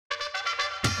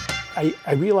I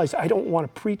realized I don't want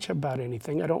to preach about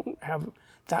anything. I don't have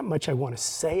that much I want to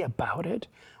say about it.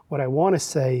 What I want to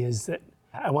say is that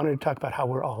I wanted to talk about how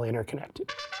we're all interconnected.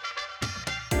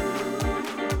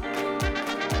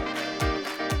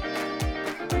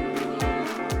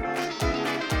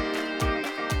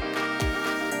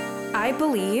 I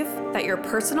believe that your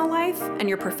personal life and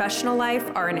your professional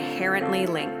life are inherently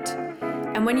linked.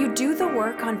 And when you do the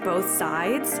work on both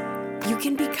sides, you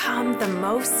can become the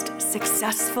most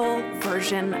successful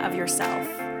version of yourself.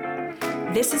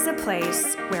 This is a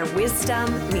place where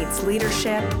wisdom meets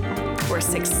leadership, where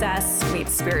success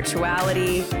meets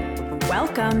spirituality.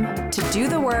 Welcome to Do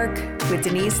the Work with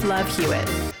Denise Love Hewitt.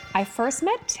 I first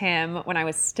met Tim when I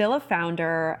was still a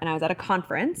founder and I was at a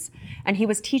conference, and he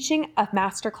was teaching a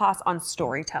masterclass on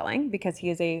storytelling because he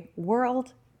is a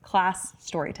world-class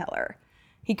storyteller.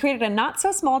 He created a not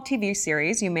so small TV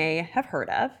series you may have heard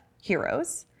of,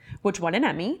 Heroes, which won an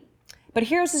Emmy. But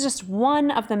Heroes is just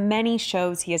one of the many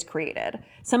shows he has created.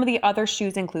 Some of the other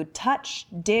shows include Touch,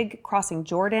 Dig, Crossing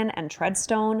Jordan, and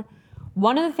Treadstone.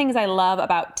 One of the things I love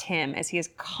about Tim is he is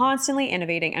constantly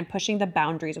innovating and pushing the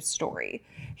boundaries of story.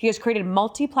 He has created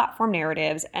multi-platform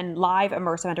narratives and live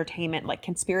immersive entertainment like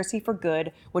Conspiracy for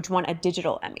Good, which won a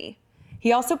digital Emmy.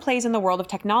 He also plays in the world of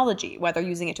technology, whether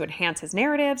using it to enhance his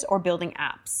narratives or building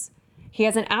apps. He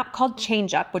has an app called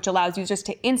ChangeUp, which allows users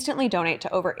to instantly donate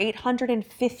to over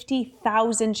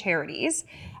 850,000 charities,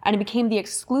 and it became the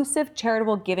exclusive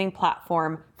charitable giving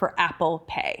platform for Apple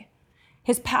Pay.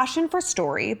 His passion for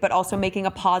story, but also making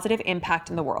a positive impact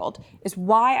in the world, is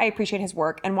why I appreciate his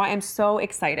work and why I'm so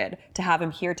excited to have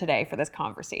him here today for this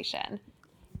conversation.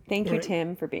 Thank you,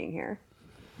 Tim, for being here.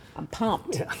 I'm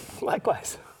pumped. Yeah,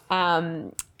 likewise.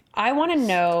 I want to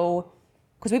know,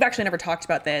 because we've actually never talked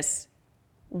about this,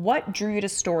 what drew you to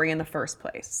story in the first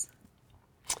place?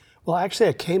 Well, actually,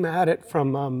 I came at it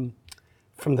from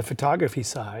the photography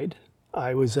side.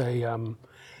 I was a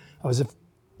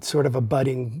sort of a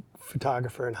budding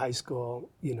photographer in high school,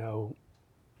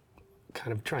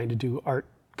 kind of trying to do art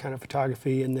kind of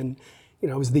photography, and then,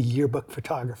 I was the yearbook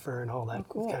photographer and all that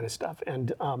kind of stuff.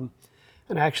 And I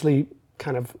actually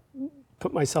kind of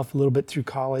put myself a little bit through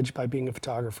college by being a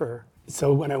photographer.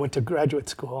 So when I went to graduate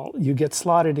school, you get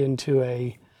slotted into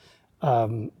a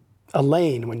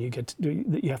lane when you get to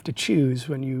that you have to choose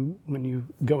when you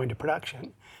go into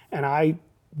production. And I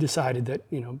decided that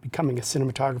becoming a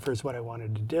cinematographer is what I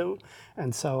wanted to do,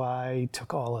 and so I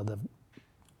took all of the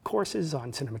courses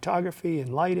on cinematography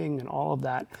and lighting and all of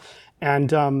that,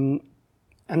 and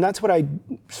that's what I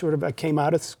came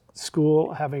out of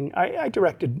school having. I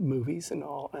directed movies and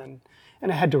all, and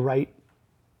I had to write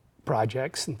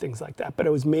projects and things like that, but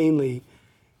I was mainly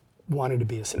wanted to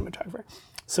be a cinematographer.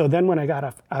 So then when I got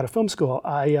out of film school,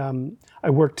 I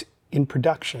worked in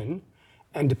production.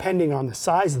 And depending on the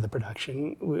size of the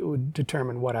production, it would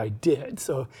determine what I did.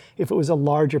 So if it was a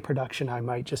larger production, I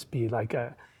might just be like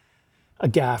a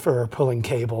gaffer pulling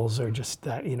cables or just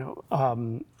that,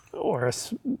 or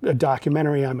a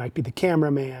documentary, I might be the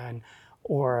cameraman,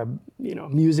 or a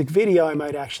music video, I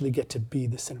might actually get to be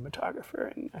the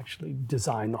cinematographer and actually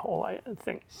design the whole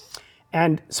thing.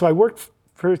 And so I worked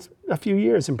for a few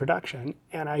years in production,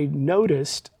 and I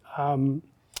noticed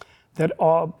that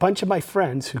a bunch of my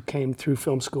friends who came through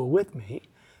film school with me,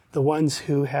 the ones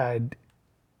who had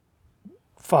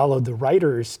followed the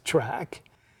writer's track,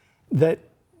 that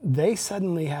they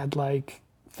suddenly had like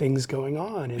things going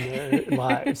on in their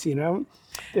lives,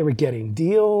 They were getting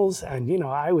deals, and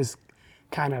I was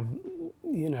kind of,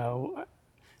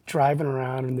 driving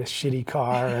around in this shitty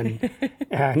car and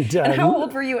And how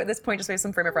old were you at this point, just so we have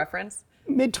some frame of reference?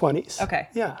 Mid-20s. Okay.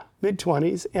 Yeah,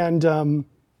 mid-20s. And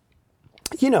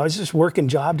I was just working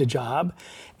job to job,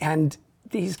 and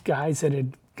these guys that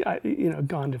had,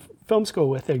 gone to film school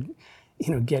with,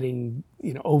 getting,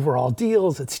 overall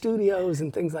deals at studios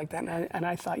and things like that. And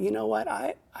I thought, what,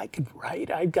 I could write.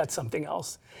 I've got something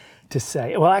else to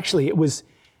say. Well, actually,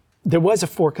 there was a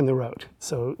fork in the road.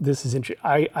 So this is interesting.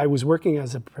 I was working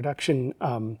as a production,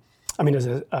 as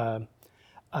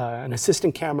an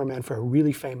assistant cameraman for a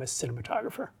really famous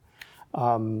cinematographer.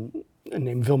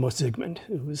 Named Vilmos Zsigmond,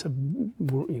 who was a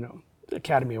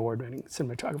Academy Award-winning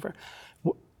cinematographer,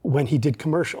 when he did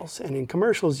commercials. And in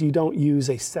commercials, you don't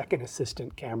use a second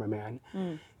assistant cameraman,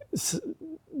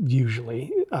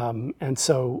 usually. And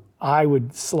so I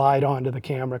would slide onto the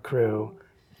camera crew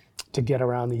to get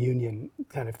around the union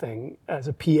kind of thing as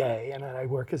a PA, and then I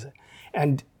work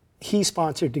and he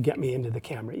sponsored to get me into the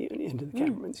camera union, into the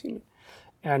cameraman's union.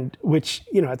 And which,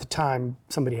 at the time,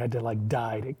 somebody had to like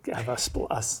die to have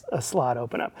a slot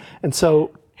open up. And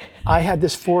so I had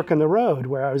this fork in the road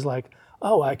where I was like,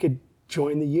 oh, I could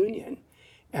join the union.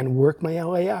 and work my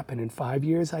way up. And in 5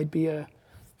 years, I'd be a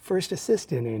first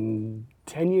assistant. In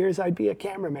 10 years, I'd be a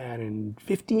cameraman. And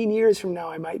 15 years from now,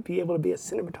 I might be able to be a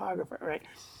cinematographer, right?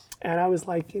 And I was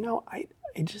like, I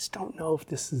just don't know if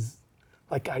this is,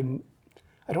 like, I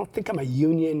don't think I'm a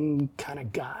union kind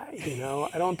of guy,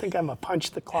 I don't think I'm a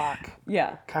punch the clock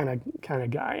kind of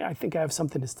guy. I think I have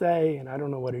something to say, and I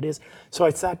don't know what it is. So I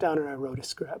sat down and I wrote a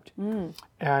script.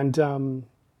 And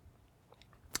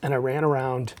I ran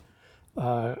around,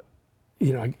 trying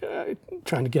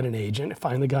to get an agent. I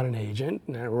finally got an agent,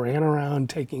 and I ran around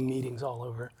taking meetings all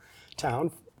over town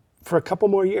for a couple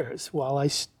more years while I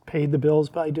paid the bills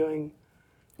by doing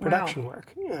production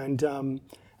work. And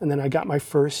then I got my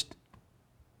first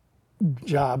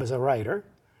job as a writer,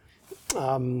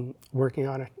 working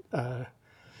on a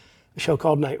show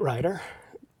called Night Rider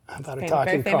about a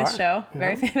talking very famous car. show.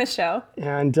 Very famous show.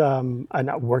 And I'm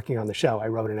not working on the show. I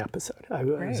wrote an episode. I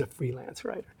was a freelance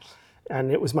writer.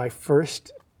 And it was my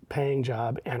first paying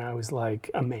job, and I was like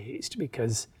amazed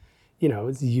because,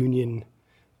 it's union,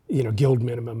 guild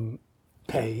minimum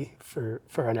pay for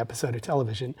an episode of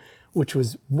television, which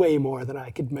was way more than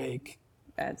I could make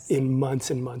in months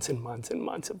and months and months and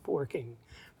months of working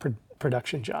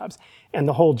production jobs. And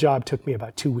the whole job took me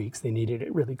about 2 weeks. They needed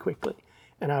it really quickly.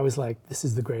 And I was like, this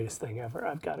is the greatest thing ever.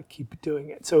 I've got to keep doing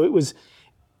it. So it was,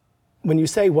 when you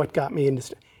say what got me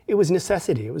into, it was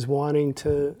necessity. It was wanting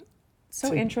to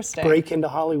interesting. Break into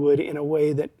Hollywood in a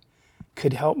way that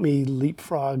could help me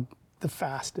leapfrog the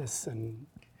fastest.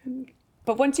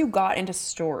 But once you got into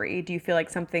story, do you feel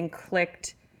like something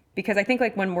clicked? Because I think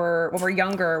like when we're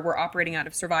younger, we're operating out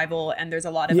of survival, and there's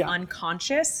a lot of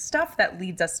unconscious stuff that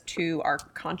leads us to our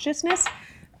consciousness.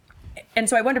 And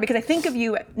so I wonder, because I think of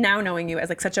you now, knowing you as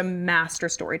like such a master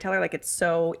storyteller, like it's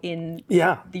so in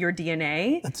your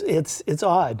DNA. It's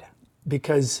odd,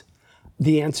 because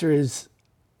the answer is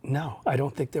no. I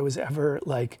don't think there was ever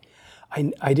like,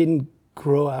 I didn't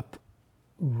grow up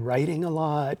writing a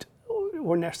lot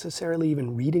or necessarily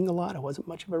even reading a lot. I wasn't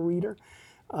much of a reader.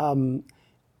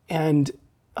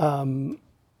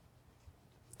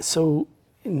 So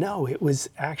no, it was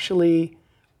actually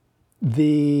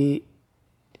the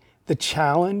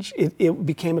challenge. It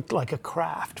became like a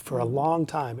craft for a long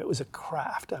time. It was a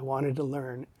craft I wanted to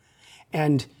learn.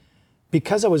 And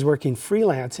because I was working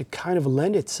freelance, it kind of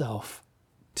lent itself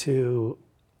to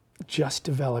just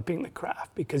developing the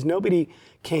craft, because nobody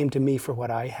came to me for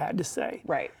what I had to say.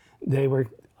 Right.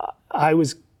 I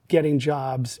was getting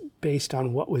jobs based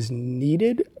on what was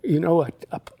needed,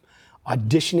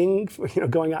 auditioning, for,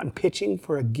 going out and pitching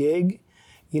for a gig,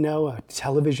 a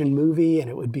television movie, and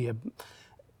it would be a,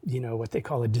 what they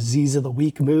call a disease of the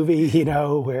week movie,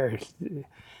 where,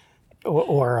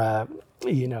 or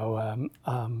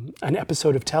an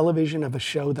episode of television of a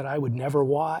show that I would never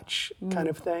watch, kind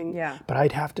of thing. Yeah. But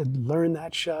I'd have to learn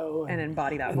that show and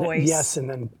embody that voice. Yes,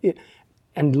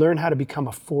 and learn how to become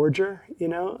a forger,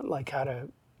 like how to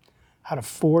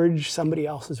forge somebody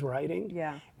else's writing.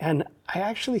 Yeah. And I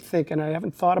actually think, and I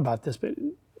haven't thought about this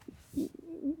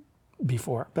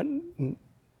before, but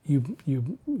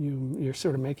you're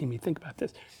sort of making me think about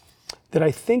this, that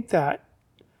I think that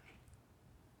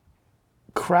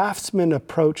craftsman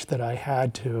approach that I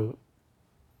had to,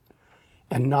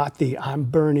 and not the I'm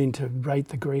burning to write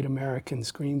the great American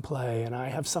screenplay and I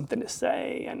have something to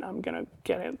say and I'm gonna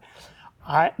get it.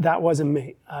 That wasn't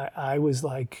me. I was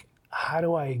like, how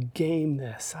do I game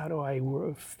this? How do I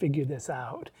figure this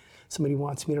out? Somebody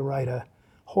wants me to write a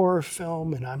horror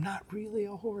film, and I'm not really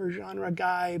a horror genre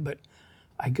guy, but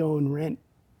I go and rent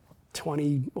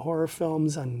 20 horror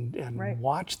films and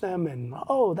watch them, and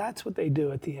that's what they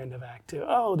do at the end of Act 2.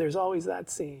 Oh, there's always that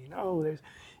scene. Oh, there's,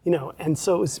 and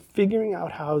so it was figuring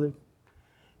out how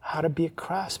to be a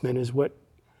craftsman is what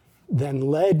then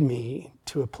led me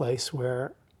to a place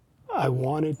where I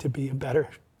wanted to be a better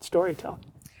storyteller.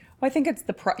 Well, I think it's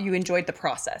you enjoyed the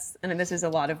process. And this is a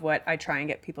lot of what I try and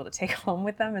get people to take home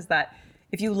with them, is that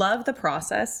if you love the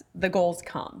process, the goals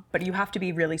come. But you have to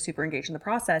be really super engaged in the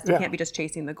process. You can't be just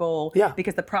chasing the goal,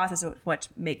 because the process is what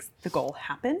makes the goal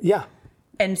happen. Yeah.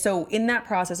 And so in that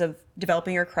process of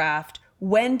developing your craft,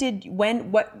 what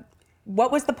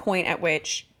was the point at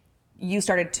which you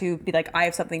started to be like, I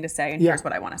have something to say and here's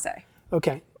what I want to say?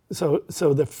 Okay. So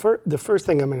the first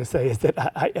thing I'm going to say is that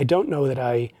I don't know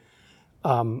that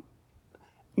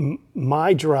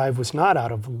my drive was not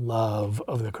out of love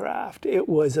of the craft. It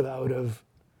was out of,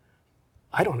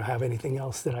 I don't have anything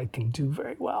else that I can do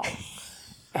very well.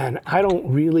 And I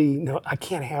don't really know, I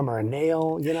can't hammer a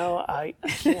nail, I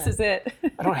can't. This is it.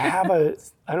 I don't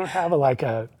have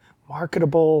a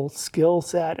marketable skill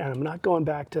set, and I'm not going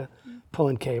back to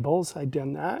pulling cables. I'd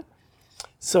done that.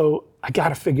 So I got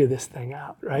to figure this thing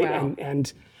out, right? Wow.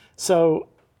 And so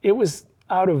it was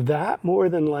out of that more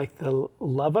than like the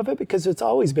love of it, because it's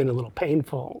always been a little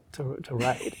painful to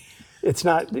write. It's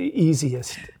not the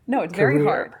easiest. No, it's very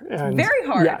hard. It's very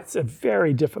hard. Yeah, it's a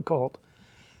very difficult,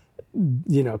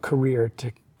 career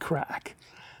to crack.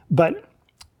 But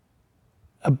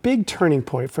a big turning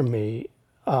point for me,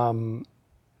 when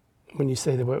you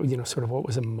say that, sort of what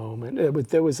was a moment,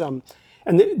 there was,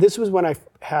 this was when I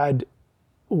had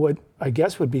what I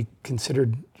guess would be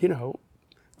considered,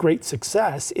 great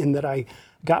success, in that I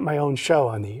got my own show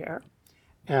on the air.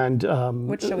 And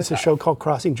Which show was it's a that? show called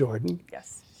Crossing Jordan.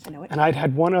 Yes, I know it. And I'd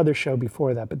had one other show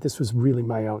before that, but this was really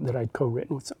my own, that I'd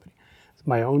co-written with somebody. It's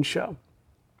my own show.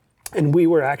 And we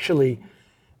were actually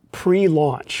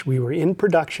pre-launch. We were in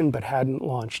production but hadn't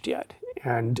launched yet.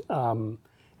 And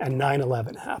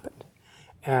 9/11 happened.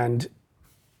 And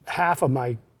half of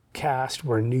my cast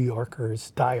were New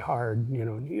Yorkers, diehard,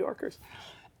 New Yorkers.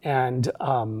 And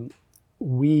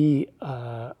we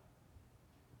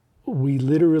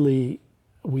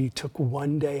took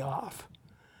one day off,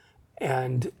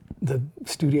 and the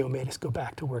studio made us go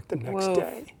back to work the next Whoa.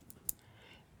 day.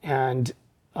 And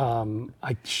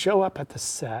I show up at the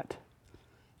set,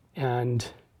 and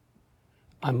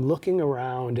I'm looking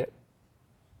around at,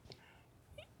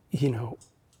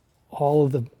 all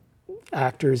of the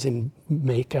actors in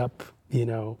makeup,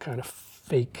 kind of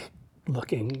fake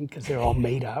looking, because they're all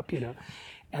made up,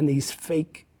 and these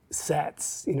fake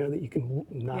sets, that you can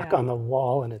knock Yeah. on the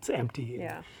wall and it's empty, and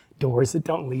Yeah. doors that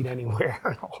don't lead anywhere,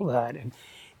 and all that,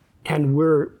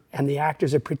 and the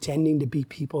actors are pretending to be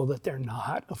people that they're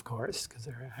not, of course, because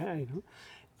they're,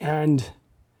 and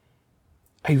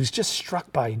I was just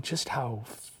struck by just how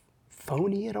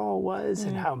phony it all was,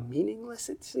 and how meaningless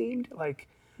it seemed. Like,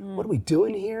 what are we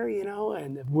doing here,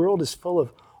 And the world is full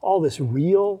of all this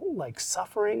real, like,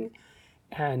 suffering,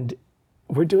 and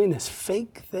we're doing this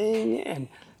fake thing. And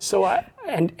so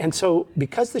so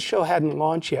because the show hadn't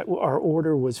launched yet, our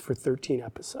order was for 13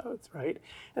 episodes, right?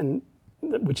 And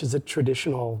which is a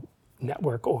traditional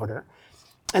network order.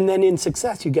 And then in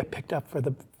success, you get picked up for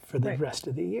the Right. rest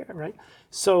of the year, right?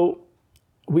 So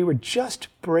we were just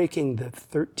breaking the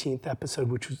 13th episode,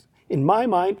 which was, in my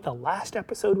mind, the last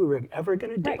episode we were ever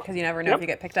going to do. Right, because you never know if you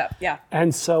get picked up. Yeah.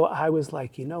 And so I was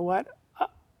like, you know what?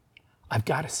 I've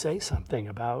got to say something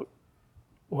about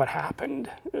what happened.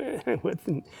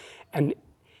 and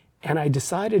I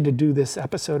decided to do this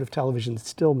episode of television. It's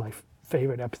still my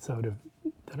favorite episode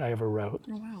that I ever wrote.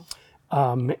 Oh,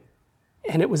 wow.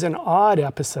 And it was an odd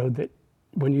episode that,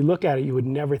 when you look at it, you would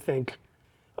never think,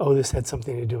 oh, this had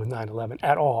something to do with 9/11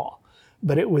 at all.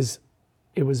 But it was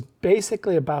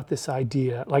basically about this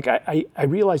idea. Like, I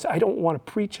realized I don't want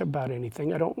to preach about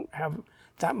anything. I don't have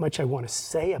that much I want to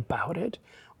say about it.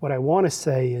 What I want to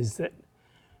say is that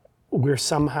we're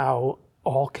somehow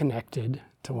all connected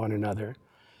to one another.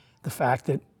 The fact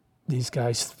that these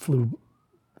guys flew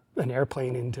an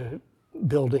airplane into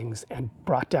buildings and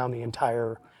brought down the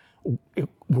entire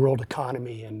world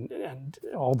economy and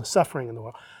all the suffering in the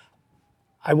world.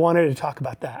 I wanted to talk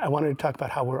about that. I wanted to talk about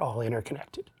how we're all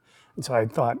interconnected. And so I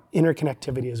thought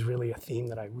interconnectivity is really a theme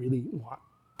that I really want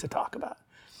to talk about.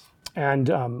 And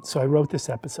so I wrote this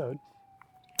episode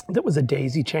that was a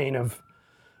daisy chain of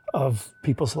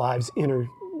people's lives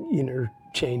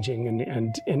interchanging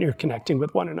and interconnecting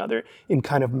with one another in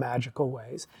kind of magical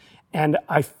ways. And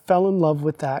I fell in love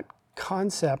with that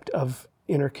concept of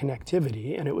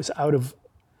interconnectivity, and it was out of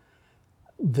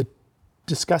the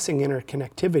discussing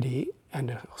interconnectivity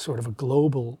and a sort of a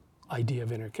global idea of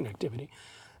interconnectivity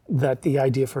that the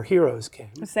idea for Heroes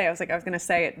came. I was going to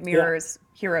say it mirrors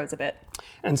Heroes a bit.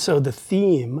 And so the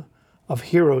theme of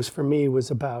Heroes for me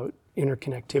was about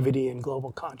interconnectivity and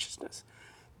global consciousness.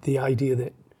 The idea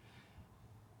that,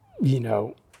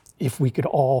 if we could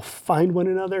all find one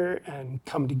another and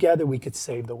come together, we could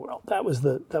save the world. That was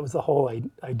the whole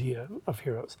idea of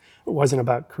Heroes. It wasn't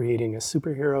about creating a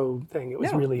superhero thing. It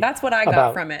was really that's what I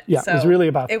got from it. Yeah, so it was really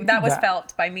about that was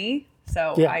felt by me.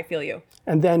 So Yeah. I feel you.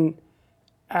 And then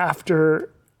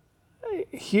after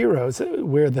Heroes,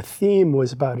 where the theme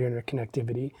was about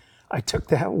interconnectivity, I took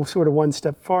that sort of one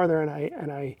step farther,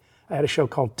 and I had a show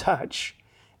called Touch,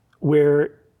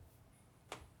 where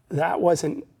that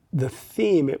wasn't the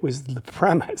theme, it was the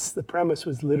premise. The premise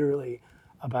was literally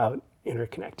about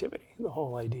interconnectivity. The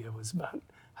whole idea was about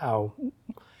how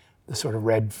the sort of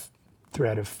red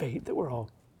thread of fate that we're all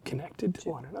connected to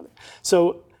one another.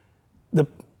 So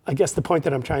I guess the point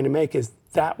that I'm trying to make is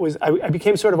I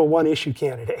became sort of a one-issue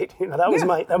candidate.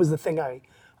 That was the thing I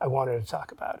wanted to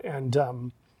talk about.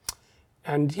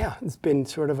 And yeah, it's been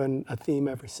sort of a theme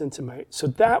ever since so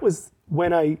that was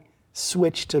when I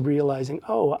switch to realizing,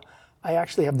 oh, I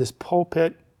actually have this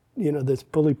pulpit, this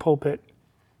bully pulpit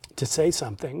to say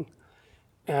something.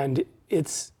 And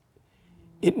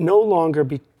it no longer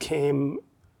became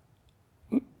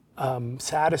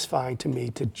satisfying to me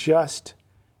to just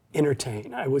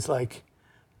entertain. I was like,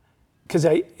 because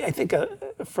I think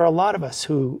for a lot of us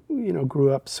who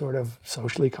grew up sort of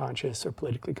socially conscious or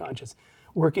politically conscious,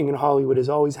 working in Hollywood has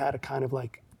always had a kind of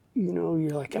like,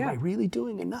 you're like, am I really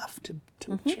doing enough to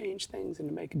change things and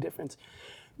to make a difference?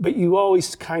 But you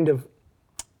always kind of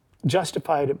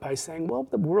justified it by saying, well,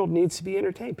 the world needs to be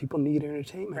entertained. People need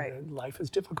entertainment. Right. And life is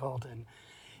difficult.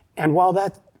 And while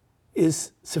that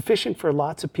is sufficient for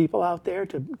lots of people out there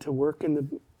to work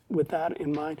with that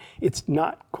in mind, it's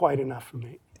not quite enough for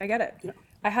me. I get it. Yeah.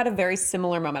 I had a very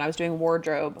similar moment. I was doing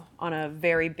wardrobe on a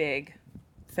very big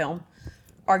film,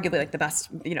 arguably like the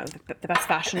best, the best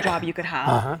fashion job you could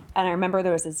have. And I remember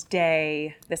there was this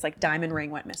day, this like diamond ring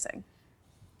went missing,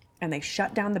 and they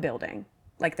shut down the building.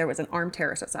 Like there was an armed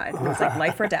terrorist outside. It was like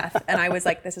life or death. And I was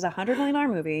like, this is $100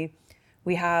 million movie.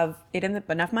 We have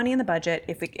enough money in the budget.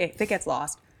 If it gets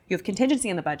lost, you have contingency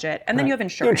in the budget, and then you have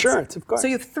insurance. Insurance, of course. So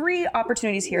you have 3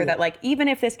 opportunities here that like, even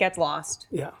if this gets lost,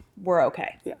 we're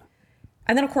okay. Yeah.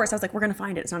 And then of course I was like, we're going to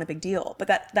find it. It's not a big deal. But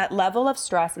that level of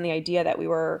stress and the idea that we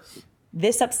were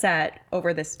this upset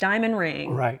over this diamond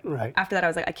ring. Right. After that, I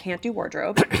was like, I can't do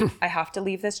wardrobe. I have to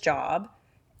leave this job.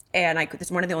 And this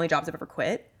is one of the only jobs I've ever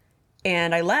quit.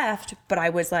 And I left, but I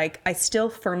was like, I still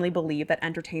firmly believe that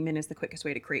entertainment is the quickest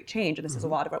way to create change. And this is a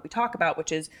lot of what we talk about,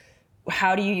 which is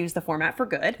how do you use the format for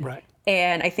good? Right.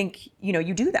 And I think,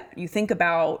 you do that. You think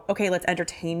about, okay, let's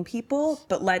entertain people,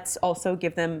 but let's also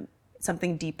give them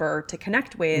something deeper to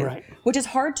connect with, which is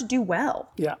hard to do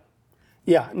well. Yeah.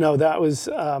 Yeah. No, that was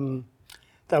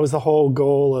the whole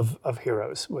goal of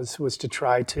Heroes was to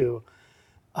try to,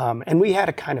 and we had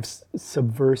a kind of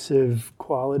subversive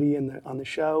quality on the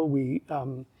show. We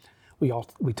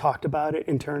talked about it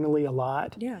internally a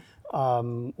lot. Yeah.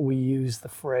 We used the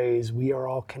phrase "we are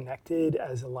all connected"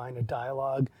 as a line of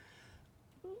dialogue,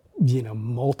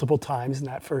 multiple times in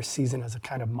that first season as a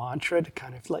kind of mantra to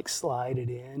kind of like slide it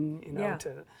in,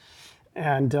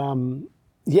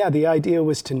 the idea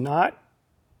was to not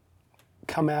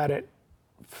come at it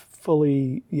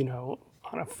fully,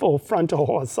 on a full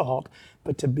frontal assault,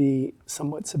 but to be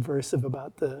somewhat subversive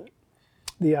about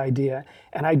the idea.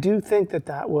 And I do think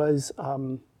that was,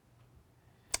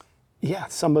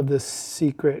 some of the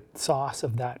secret sauce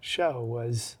of that show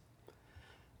was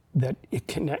that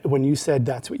when you said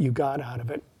that's what you got out of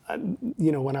it,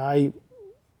 when I,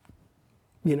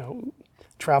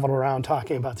 traveled around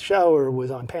talking about the show or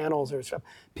was on panels or stuff,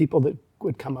 people that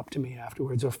would come up to me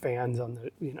afterwards or fans on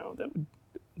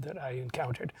that I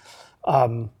encountered,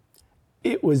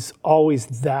 it was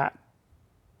always that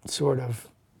sort of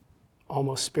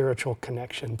almost spiritual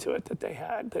connection to it that they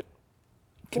had that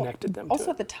connected them to also it.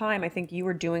 At the time, I think you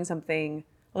were doing something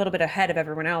a little bit ahead of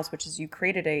everyone else, which is you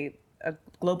created a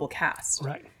global cast.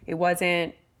 Right. It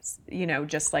wasn't,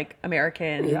 just like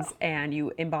Americans, and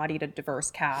you embodied a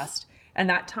diverse cast. And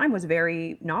that time was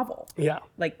very novel. Yeah.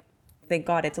 Like, thank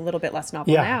God it's a little bit less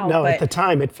novel now. No, but at the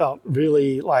time it felt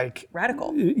really like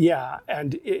radical. Yeah,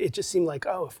 and it just seemed like,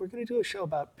 if we're going to do a show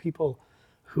about people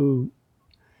who,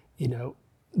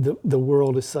 the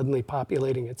world is suddenly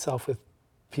populating itself with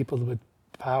people with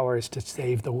powers to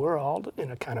save the world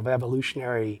in a kind of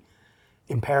evolutionary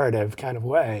imperative kind of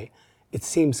way, it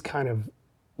seems kind of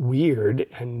weird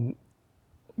and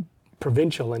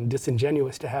provincial and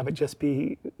disingenuous to have it just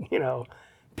be,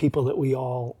 people that we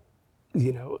all,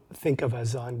 think of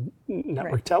as on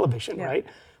network television, right?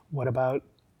 What about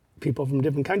people from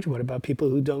different countries? What about people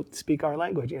who don't speak our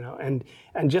language, And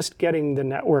just getting the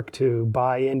network to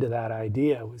buy into that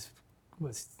idea was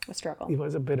a struggle. It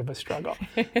was a bit of a struggle.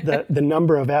 the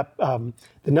number of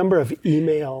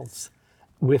emails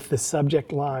with the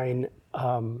subject line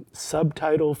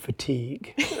subtitle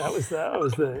fatigue. That was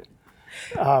the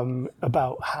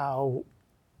about how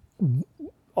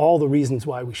all the reasons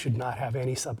why we should not have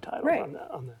any subtitles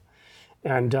on the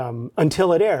and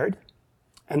until it aired,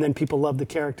 and then people loved the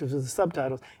characters with the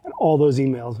subtitles, and all those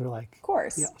emails were like, of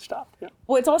course, stop. Yeah.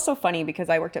 Well, it's also funny because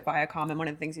I worked at Viacom, and one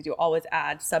of the things you do always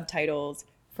add subtitles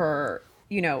for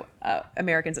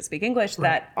Americans that speak English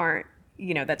that aren't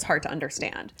that's hard to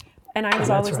understand. And I was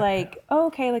always like, oh,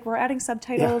 okay, like we're adding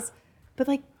subtitles, but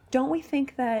like, don't we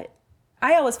think that?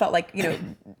 I always felt like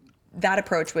that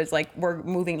approach was like we're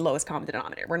moving lowest common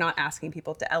denominator. We're not asking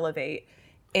people to elevate.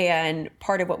 And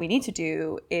part of what we need to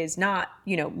do is not,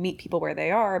 meet people where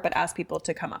they are, but ask people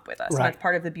to come up with us. And that's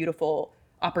part of the beautiful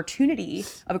opportunity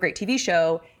of a great TV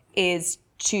show is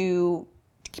to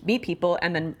meet people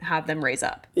and then have them raise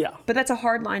up. Yeah. But that's a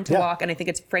hard line to Yeah. walk. And I think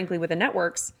it's frankly with the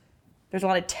networks, there's a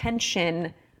lot of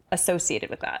tension associated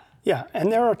with that. Yeah,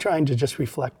 and they're trying to just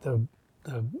reflect the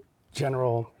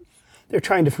general. They're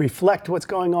trying to reflect what's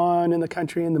going on in the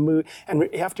country and the mood. And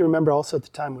you have to remember also at the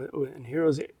time when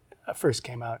Heroes first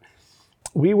came out,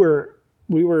 we were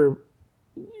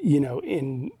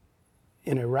in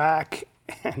Iraq,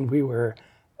 and we were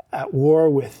at war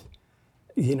with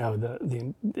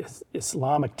this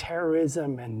Islamic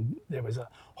terrorism, and there was a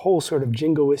whole sort of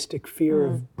jingoistic fear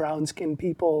of brown-skinned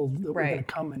people that were going to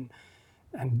come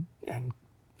and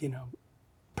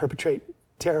perpetrate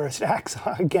terrorist acts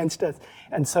against us.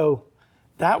 And so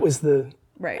that was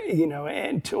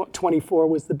and 24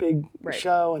 was the big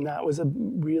show, and that was a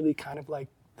really kind of like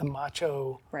the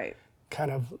macho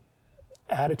kind of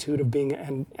attitude of being,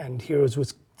 and Heroes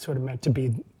was sort of meant to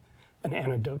be an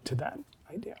antidote to that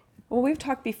idea. Well, we've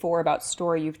talked before about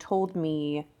story. You've told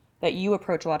me that you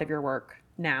approach a lot of your work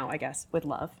now, I guess, with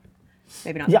love.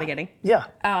 Maybe not in the beginning. Yeah.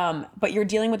 But you're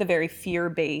dealing with a very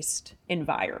fear-based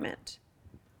environment.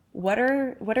 What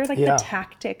are the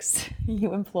tactics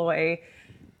you employ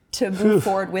to move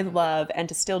forward with love and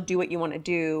to still do what you want to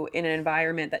do in an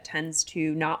environment that tends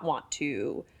to not want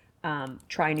to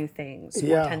try new things, or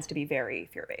tends to be very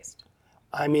fear-based?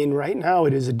 I mean, right now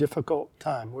it is a difficult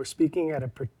time. We're speaking at a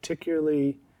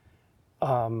particularly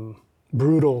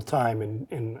brutal time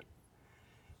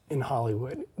in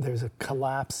Hollywood. There's a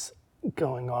collapse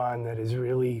going on that is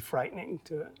really frightening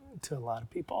to a lot of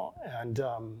people, and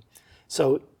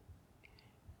so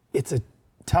it's a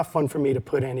tough one for me to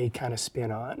put any kind of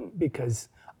spin on, because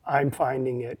I'm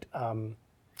finding it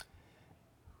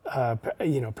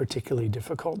particularly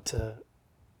difficult to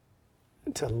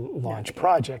launch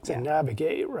projects and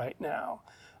navigate right now.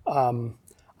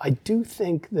 I do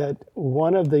think that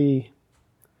one of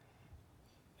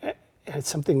it's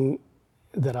something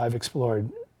that I've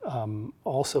explored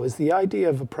also is the idea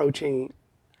of approaching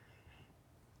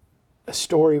a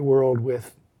story world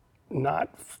with not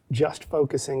just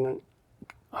focusing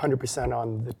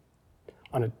 100%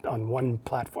 on one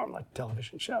platform like a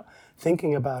television show,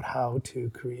 thinking about how to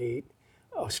create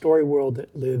a story world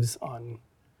that lives on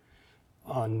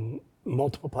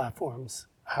multiple platforms,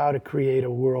 how to create a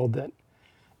world that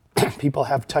people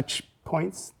have touch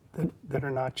points that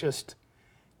are not just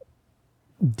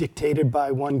dictated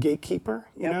by one gatekeeper,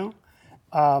 you know?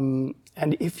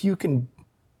 And if you can,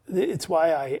 it's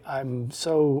why I'm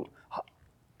so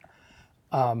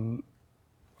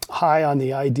high on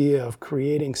the idea of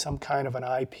creating some kind of an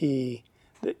IP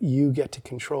that you get to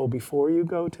control before you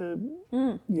go to,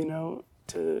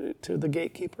 to the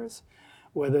gatekeepers,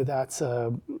 whether that's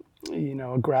a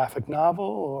graphic novel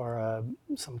or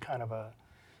some kind of a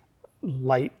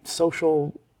light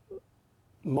social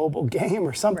mobile game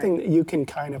or something that you can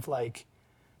kind of like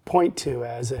point to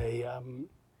as an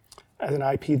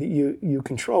IP that you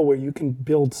control, where you can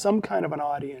build some kind of an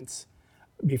audience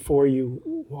before you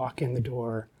walk in the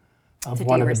door of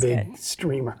one of the big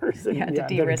streamers that are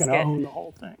going to own the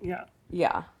whole thing.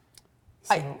 Yeah.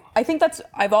 So. I think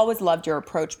I've always loved your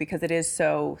approach, because it is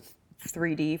so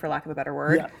 3D, for lack of a better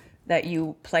word, that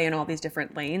you play in all these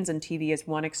different lanes, and TV is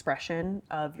one expression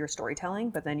of your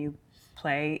storytelling, but then you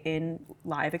play in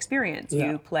live experience,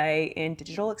 you play in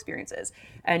digital experiences,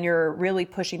 and you're really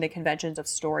pushing the conventions of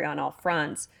story on all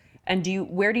fronts. And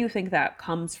where do you think that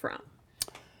comes from?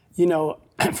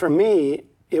 For me,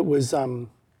 it was,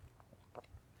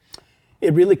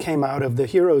 it really came out of the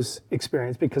Heroes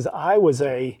experience, because I was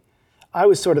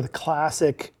sort of the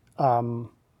classic,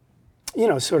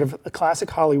 sort of a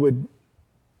classic Hollywood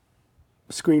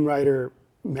screenwriter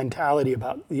mentality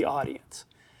about the audience.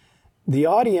 The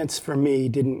audience for me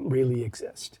didn't really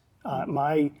exist.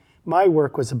 My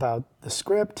work was about the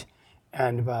script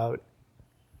and about,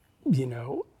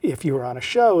 if you were on a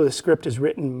show, the script is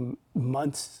written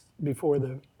months before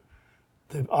the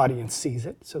audience sees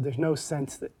it, so there's no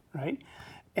sense that, right?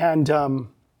 And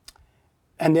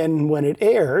then when it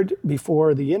aired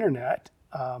before the internet,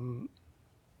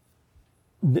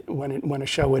 when a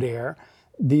show would air,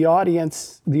 the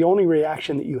audience, the only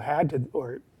reaction that you had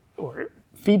to, or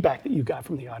feedback that you got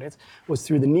from the audience, was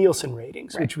through the Nielsen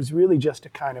ratings, which was really just a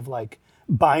kind of like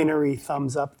binary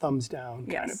thumbs up, thumbs down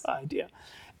kind of idea.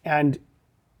 And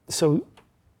so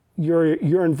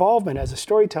your involvement as a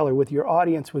storyteller with your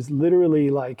audience was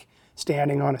literally like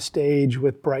standing on a stage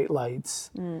with bright lights.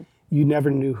 You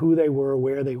never knew who they were,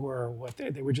 where they were, what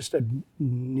they were, just a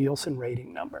Nielsen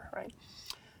rating number, right?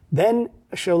 Then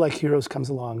a show like Heroes comes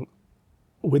along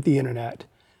with the internet,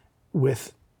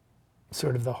 with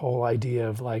sort of the whole idea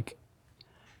of like,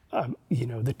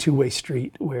 the two-way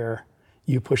street, where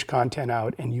you push content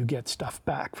out and you get stuff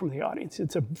back from the audience.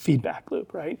 It's a feedback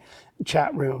loop, right?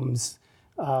 Chat rooms,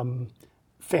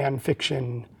 fan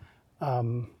fiction,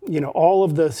 all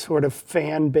of the sort of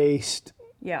fan-based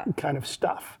kind of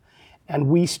stuff. And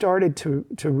we started to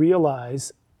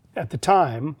realize at the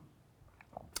time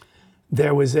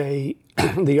there was the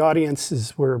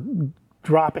audiences were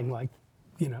dropping, like,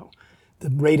 the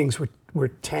ratings were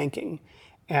tanking.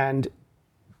 And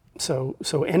so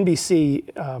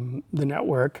NBC, the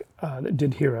network that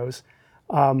did Heroes,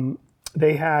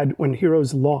 they had, when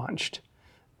Heroes launched,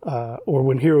 or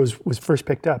when Heroes was first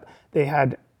picked up, they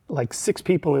had like 6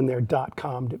 people in their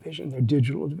 .com division, their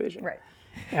digital division. Right.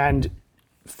 And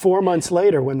 4 months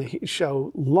later, when the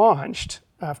show launched,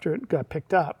 after it got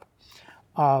picked up,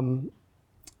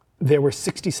 there were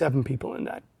 67 people in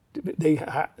that.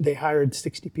 They hired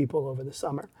 60 people over the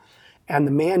summer. And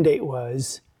the mandate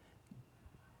was,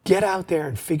 get out there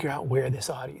and figure out where this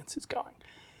audience is going.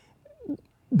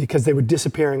 Because they were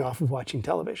disappearing off of watching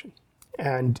television.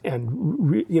 And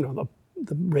the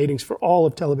ratings for all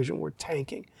of television were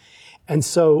tanking. And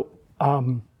so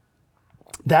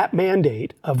that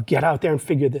mandate of get out there and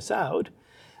figure this out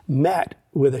met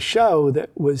with a show that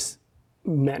was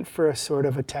meant for a sort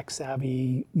of a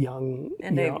tech-savvy young...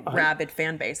 And a rabid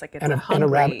fan base, like it's and a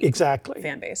hungry exactly.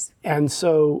 fan base. And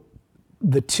so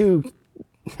the two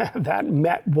that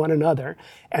met one another.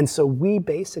 And so we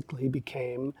basically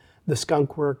became the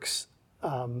Skunkworks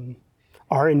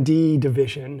R&D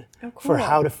division for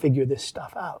how to figure this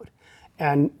stuff out.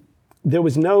 And there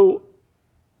was no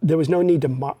need to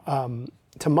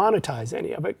monetize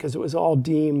any of it, because it was all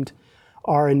deemed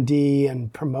R&D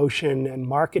and promotion and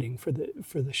marketing for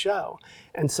the show.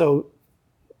 And so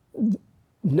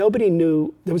nobody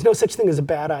knew, there was no such thing as a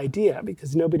bad idea,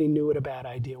 because nobody knew what a bad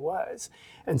idea was.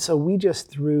 And so we just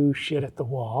threw shit at the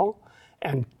wall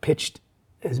and pitched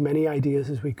as many ideas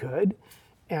as we could.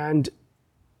 And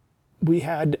we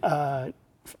had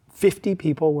 50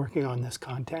 people working on this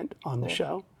content on the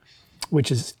show,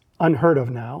 which is unheard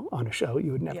of now on a show.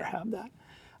 You would never have that.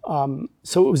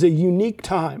 So it was a unique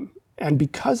time. And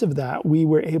because of that, we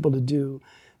were able to do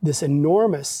this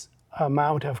enormous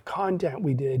amount of content.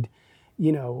 We did,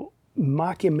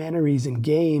 mockumentaries and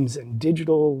games and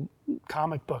digital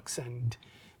comic books and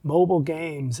mobile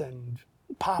games and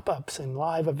pop-ups and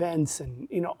live events and,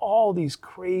 all these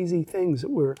crazy things that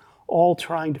we're all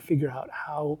trying to figure out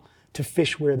how to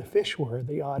fish where the fish were.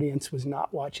 The audience was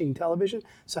not watching television,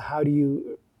 so how do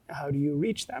you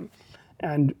reach them?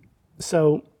 And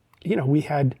so, we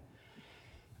had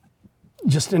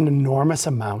just an enormous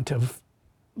amount of,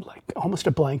 like, almost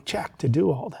a blank check to do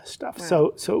all this stuff.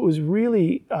 Wow. So it was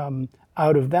really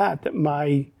out of that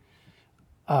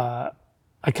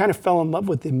I kind of fell in love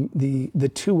with the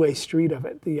two-way street of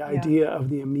it, the idea of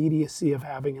the immediacy of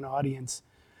having an audience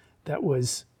that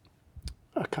was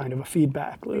a kind of a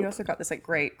feedback loop. You also got this like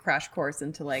great crash course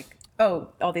into like,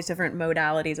 all these different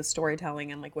modalities of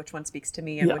storytelling and like which one speaks to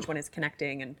me and which one is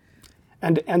connecting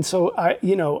and so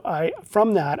I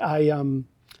from that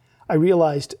I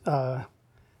realized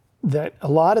that a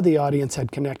lot of the audience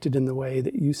had connected in the way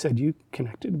that you said you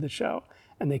connected to the show,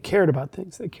 and they cared about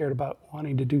things. They cared about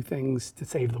wanting to do things to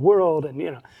save the world,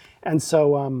 and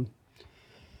so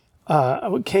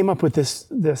I came up with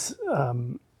this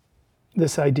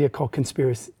idea called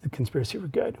the conspiracy for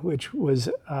good, which was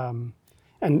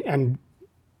and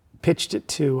pitched it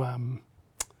to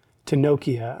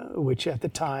Nokia, which at the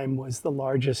time was the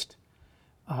largest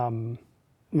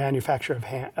manufacturer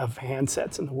of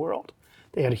handsets in the world.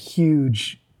 They had a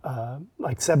huge,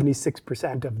 like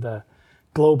 76% of the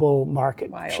global market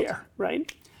share,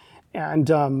 right?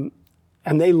 And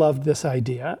they loved this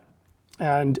idea,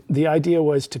 and the idea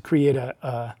was to create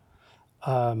a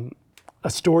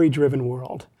story-driven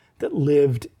world that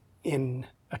lived in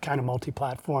a kind of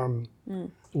multi-platform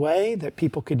way, that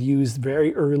people could use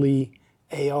very early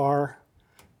AR,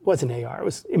 it wasn't AR, it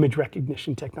was image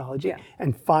recognition technology,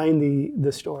 and find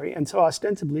the story. And so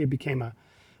ostensibly it became a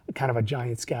kind of a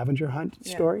giant scavenger hunt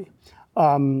story.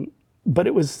 But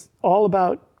it was all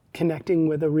about connecting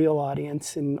with a real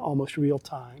audience in almost real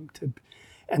time,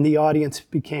 and the audience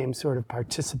became sort of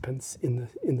participants in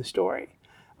the story.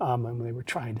 And they were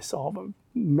trying to solve a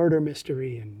murder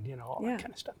mystery and all that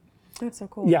kind of stuff. That's so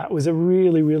cool. Yeah, it was a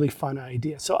really, really fun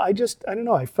idea. So I don't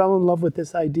know, I fell in love with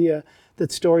this idea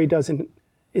that story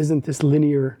isn't this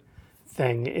linear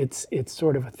thing. It's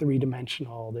sort of a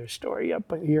three-dimensional, there's story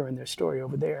up here and there's story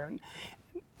over there.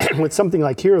 And with something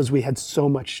like Heroes, we had so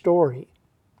much story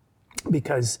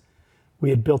because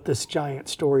we had built this giant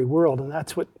story world, and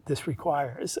that's what this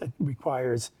requires. It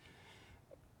requires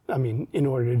I mean, in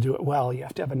order to do it well, you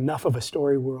have to have enough of a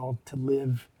story world to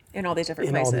live in all these different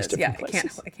in all places. these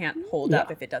different It can't hold Yeah.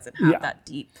 up if it doesn't have Yeah. that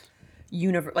deep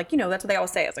universe. Like, that's what they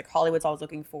always say. It's like Hollywood's always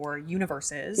looking for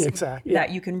universes Exactly.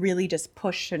 that you can really just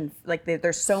push, and like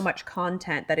there's so much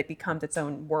content that it becomes its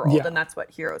own world. Yeah. And that's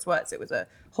what Heroes was. It was a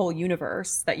whole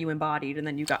universe that you embodied, and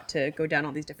then you got to go down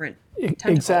all these different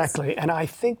tentacles. Exactly. And I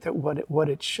think that what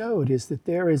it showed is that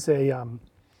there is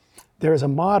a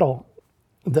model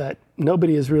that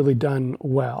nobody has really done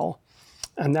well.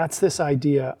 And that's this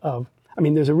idea of, I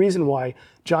mean, there's a reason why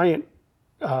giant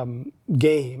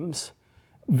games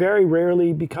very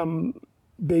rarely become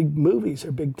big movies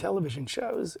or big television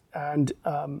shows. And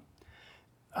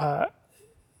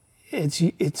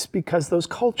it's because those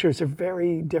cultures are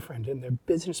very different and their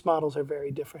business models are very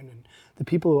different. And the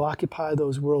people who occupy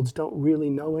those worlds don't really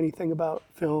know anything about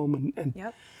film. And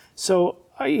Yep. so,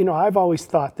 I've always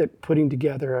thought that putting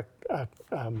together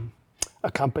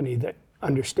a company that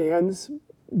understands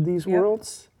these Yep.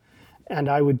 worlds, and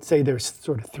I would say there's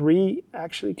sort of three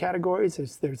actually categories.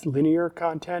 There's linear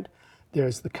content,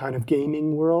 there's the kind of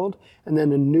gaming world, and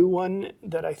then a new one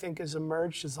that I think has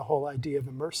emerged is the whole idea of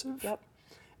immersive. Yep.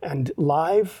 And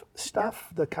live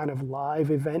stuff, the kind of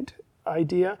live event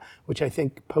idea, which I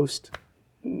think post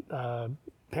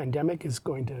pandemic is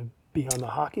going to be on the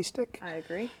hockey stick. I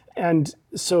agree. And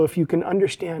so if you can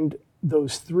understand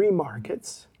those three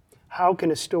markets, how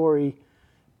can a story,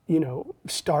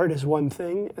 start as one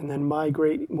thing and then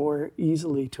migrate more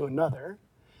easily to another?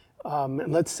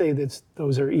 And let's say that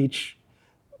those are each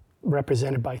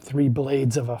represented by three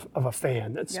blades of a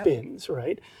fan that Yep. spins,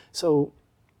 right? So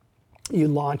you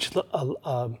launch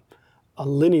a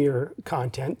linear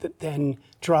content that then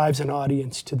drives an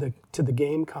audience to the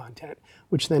game content,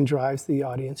 which then drives the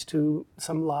audience to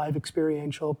some live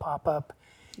experiential pop-up,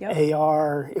 Yep.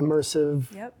 AR,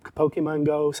 immersive, Yep. Pokemon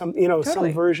Go, some Totally.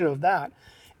 some version of that.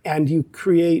 And you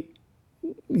create,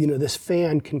 this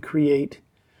fan can create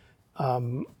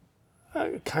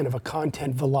kind of a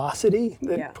content velocity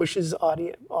that Yeah. pushes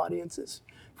audiences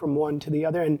from one to the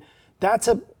other. And that's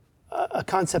a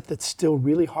concept that's still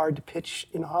really hard to pitch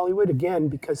in Hollywood, again,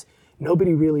 because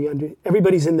nobody really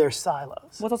everybody's in their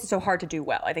silos. Well, it's also so hard to do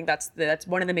well. I think that's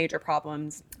one of the major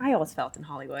problems I always felt in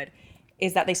Hollywood,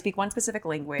 is that they speak one specific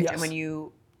language, Yes. and when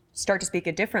you start to speak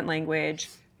a different language,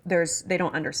 they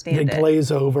don't understand They it.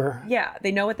 glaze over. Yeah,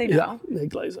 they know what they know. Yeah, they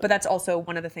glaze over. But that's also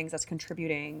one of the things that's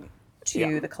contributing to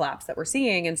Yeah. the collapse that we're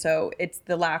seeing. And so it's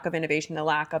the lack of innovation, the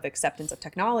lack of acceptance of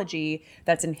technology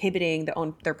that's inhibiting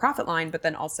their profit line, but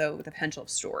then also the potential of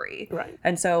story. Right.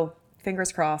 And so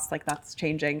fingers crossed, like that's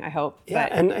changing, I hope. Yeah,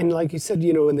 But and like you said,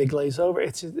 when they glaze over,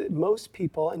 it's most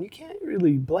people, and you can't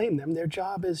really blame them. Their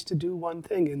job is to do one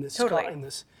thing in this. Totally. In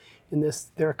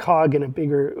this, they're a cog in a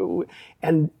bigger,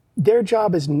 and their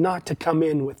job is not to come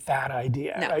in with that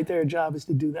idea, No. right? Their job is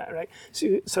to do that, right? So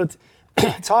it's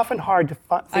it's often hard to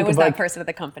think I was of that like, person at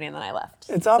the company and then I left.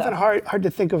 it's often So, hard to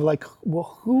think of like,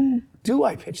 well, who do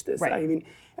I pitch this? Right. I mean,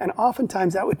 and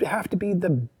oftentimes that would have to be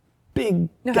the big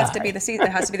It guy. has to be the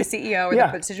CEO or Yeah.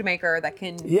 the decision maker that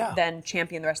can Yeah. then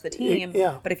champion the rest of the team.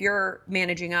 Yeah. But if you're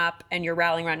managing up and you're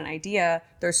rallying around an idea,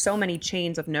 there's so many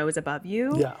chains of no's above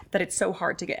you Yeah. that it's so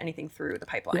hard to get anything through the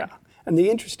pipeline. Yeah, and the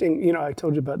interesting, I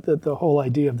told you about the whole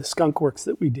idea of the skunk works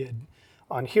that we did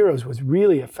on Heroes was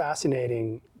really a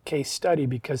fascinating case study,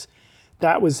 because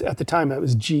that was, at the time, that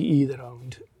was GE that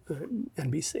owned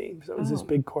NBC. So it was this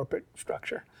big corporate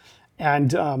structure.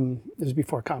 And it was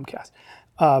before Comcast.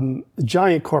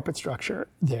 Giant corporate structure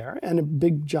there, and a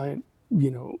big giant,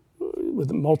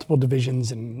 with multiple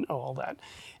divisions and all that.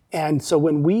 And so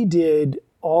when we did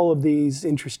all of these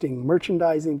interesting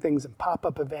merchandising things and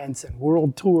pop-up events and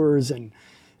world tours and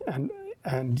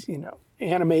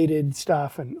animated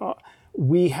stuff, and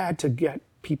we had to get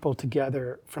people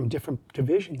together from different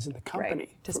divisions in the company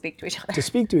Right. To speak to each other. to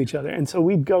speak to each other. And so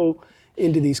we'd go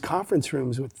into these conference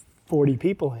rooms with 40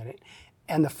 people in it,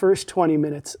 and the first 20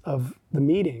 minutes of the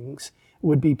meetings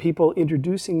would be people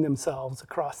introducing themselves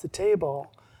across the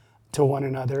table to one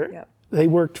another. Yep. They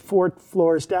worked 4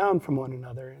 floors down from one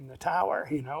another in the tower,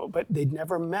 but they'd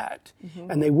never met.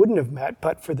 And they wouldn't have met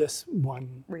but for this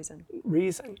one reason.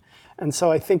 And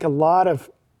so I think a lot of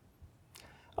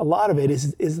it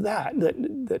is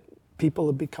that people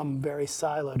have become very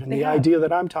siloed. And They the have. idea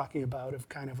that I'm talking about of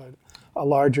kind of a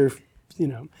larger,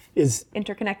 is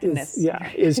Interconnectedness.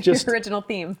 is just Your original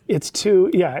theme. it's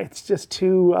just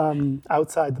too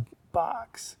outside the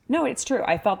box. No, it's true.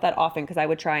 I felt that often because I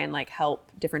would try and help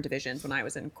different divisions when I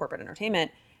was in corporate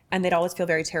entertainment, and they'd always feel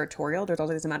very territorial. There's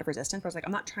always this amount of resistance. But I was like,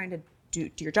 I'm not trying to do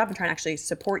your job. I'm trying to actually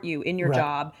support you in your Right.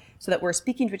 job so that we're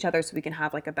speaking to each other so we can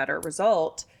have a better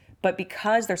result. But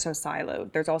because they're so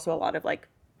siloed, there's also a lot of like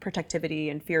protectivity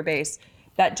and fear base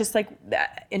that just like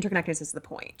that interconnectedness is the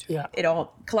point. Yeah. It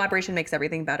all collaboration makes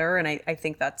everything better. And I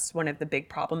think that's one of the big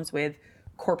problems with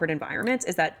corporate environments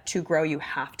is that to grow you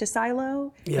have to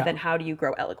silo. Yeah. But then how do you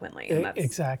grow eloquently? And that's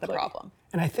Exactly. the problem.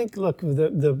 And I think, look,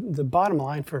 the bottom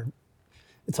line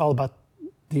it's all about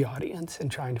the audience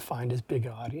and trying to find as big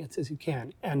an audience as you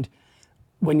can. And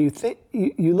when you think,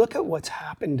 you look at what's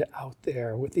happened out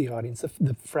there with the audience,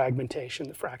 the fragmentation,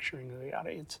 the fracturing of the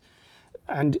audience,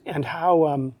 and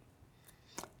how,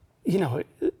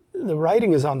 the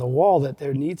writing is on the wall that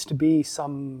there needs to be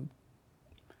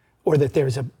or that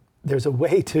there's a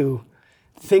way to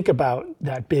think about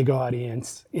that big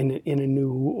audience in a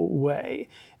new way.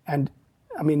 And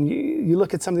I mean, you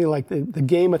look at something like the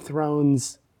Game of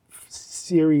Thrones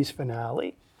series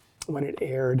finale when it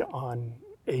aired on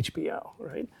HBO,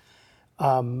 right?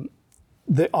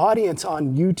 The audience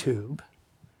on YouTube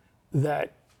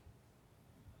that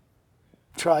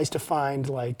tries to find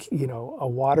a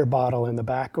water bottle in the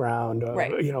background,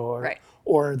 Right.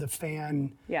 or the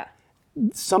fan. Yeah.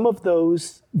 Some of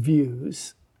those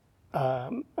views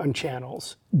on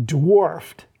channels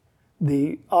dwarfed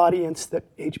the audience that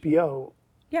HBO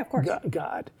Yeah, of course.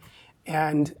 got.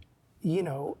 And,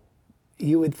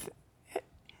 you would,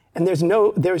 and there's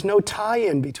no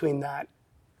tie-in between that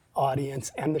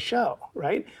audience and the show,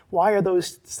 right? Why are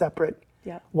those separate?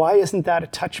 Yeah. Why isn't that a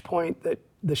touch point that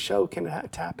the show can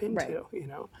tap into, Right.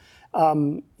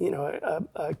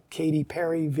 A Katy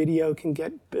Perry video can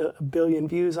get a billion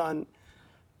views on.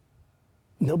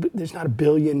 No, there's not a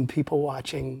billion people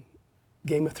watching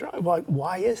Game of Thrones.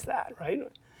 Why is that, right?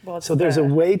 Well, so there's a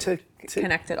way to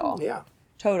connect it all. Yeah.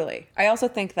 Totally. I also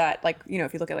think that,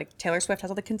 if you look at Taylor Swift has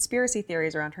all the conspiracy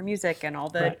theories around her music and all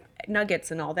the Right.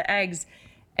 nuggets and all the eggs,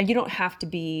 and you don't have to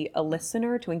be a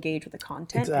listener to engage with the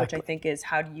content, which Exactly. I think is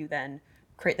how do you then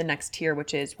create the next tier,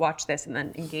 which is watch this and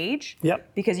then engage.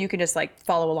 Yep. Because you can just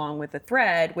follow along with the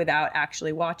thread without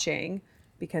actually watching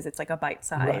because it's like a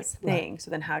bite-sized Right, thing. So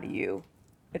then how do you,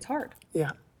 it's hard.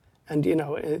 Yeah. And,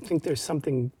 I think there's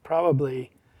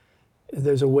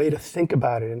a way to think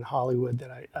about it in Hollywood that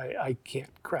I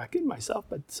can't crack it myself,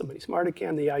 but somebody smarter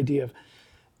can. The idea of,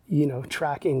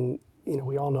 tracking,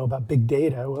 we all know about big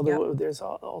data. Well, Yep. there's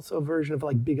also a version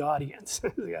of big audience.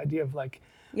 The idea of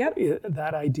Yep.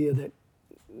 that idea that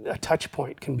a touch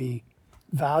point can be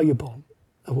valuable,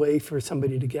 a way for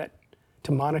somebody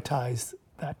to monetize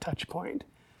that touch point.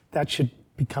 That should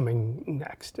be coming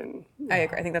next. And I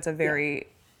agree. I think that's a very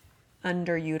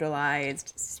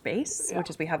underutilized space, Yeah. which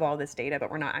is we have all this data,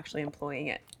 but we're not actually employing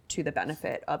it to the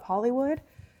benefit of Hollywood.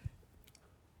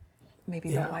 Maybe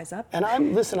they'll wise up. And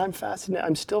I'm fascinated.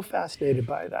 I'm still fascinated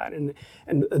by that. And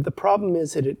the problem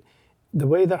is that the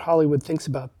way that Hollywood thinks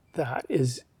about that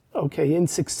is, okay, in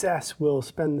success, we'll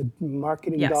spend the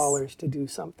marketing Yes. dollars to do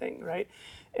something, right?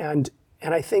 And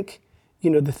I think,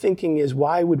 the thinking is,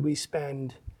 why would we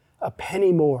spend a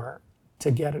penny more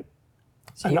to get an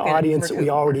you can audience that we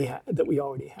recoup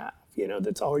already have,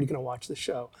 that's already going to watch the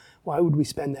show? Why would we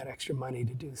spend that extra money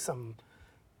to do some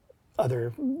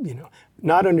other,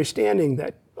 not understanding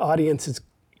that audiences,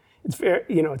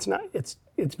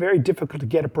 it's very difficult to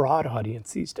get a broad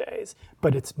audience these days,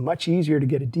 but it's much easier to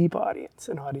get a deep audience,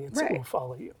 an audience that Right. will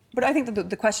follow you. But I think that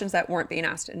the questions that weren't being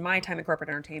asked in my time in corporate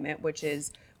entertainment, which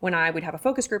is when I would have a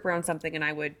focus group around something and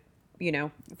I would,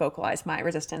 vocalize my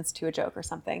resistance to a joke or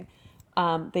something,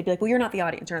 they'd be like, well, you're not the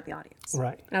audience. You're not the audience.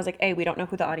 Right. And I was like, A, we don't know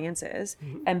who the audience is.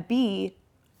 And B,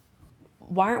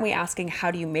 why aren't we asking,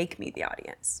 how do you make me the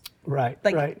audience? Right,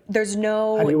 right. There's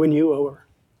no... How do you win you over?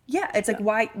 Yeah, it's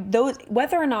why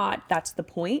whether or not that's the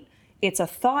point, it's a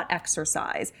thought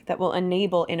exercise that will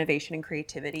enable innovation and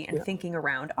creativity and thinking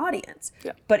around audience.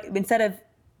 Yeah. But instead of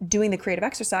doing the creative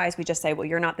exercise, we just say, well,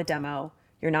 you're not the demo,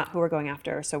 you're not who we're going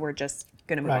after, so we're just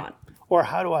going to move on. Or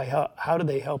how do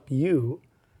they help you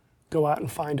go out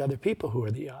and find other people who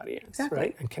are the audience, Exactly.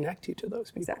 right? And connect you to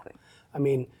those people. Exactly. I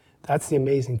mean, that's the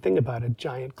amazing thing about a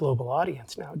giant global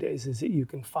audience nowadays is that you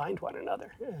can find one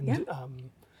another. And,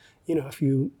 if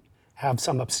you have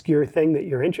some obscure thing that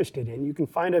you're interested in, you can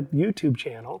find a YouTube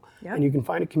channel and you can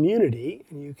find a community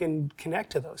and you can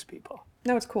connect to those people.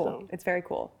 No, it's cool. It's very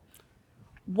cool.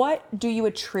 What do you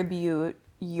attribute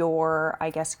your, I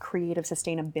guess, creative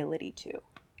sustainability to?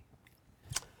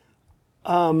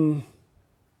 I'm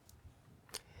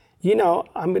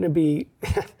going to be,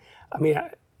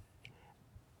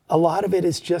 a lot of it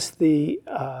is just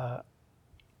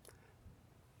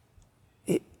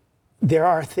there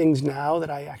are things now that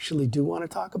I actually do want to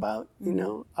talk about,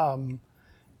 in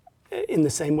the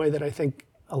same way that I think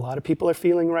a lot of people are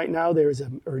feeling right now. There is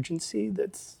an urgency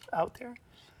that's out there.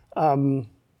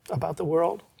 about the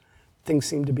world. Things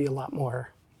seem to be a lot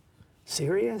more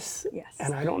serious. Yes.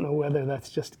 And I don't know whether that's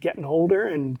just getting older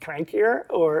and crankier,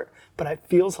 but it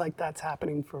feels like that's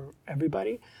happening for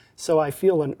everybody. So I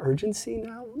feel an urgency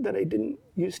now that I didn't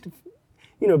used to.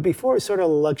 Before it was sort of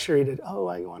a luxury to,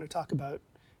 I want to talk about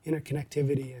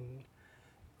interconnectivity, and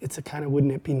it's a kind of,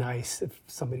 wouldn't it be nice if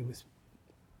somebody was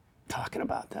talking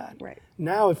about that? Right.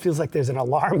 Now it feels like there's an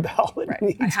alarm bell that Right.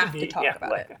 needs I have to to be. talk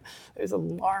about it. There's an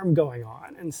alarm going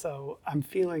on, and so I'm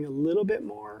feeling a little bit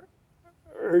more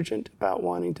urgent about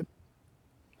wanting to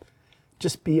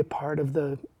just be a part of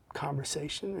the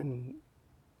conversation.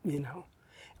 And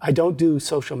I don't do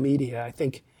social media. I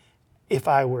think if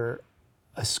I were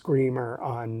a screamer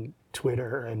on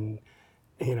Twitter and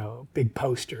big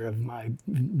poster of my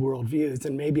worldviews,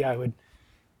 then maybe I would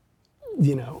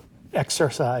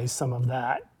exercise some of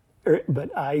that.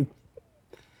 But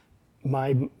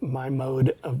my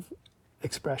mode of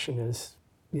expression is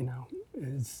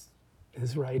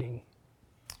writing.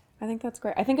 I think that's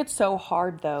great. I think it's so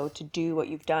hard, though, to do what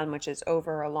you've done, which is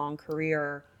over a long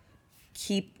career,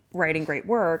 keep writing great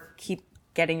work, keep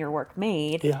getting your work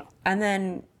made, and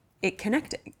then it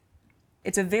connecting.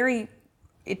 It's very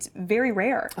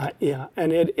rare. Yeah,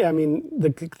 and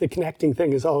the connecting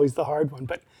thing is always the hard one.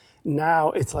 But now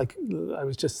it's like I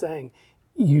was just saying,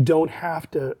 you don't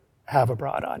have to have a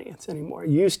broad audience anymore.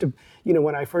 You used to,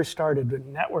 when I first started with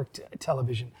network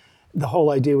television, the whole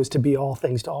idea was to be all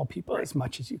things to all people as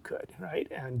much as you could, right?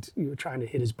 And you were trying to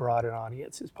hit as broad an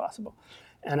audience as possible.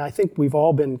 And I think we've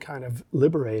all been kind of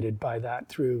liberated by that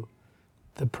through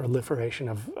the proliferation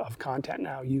of content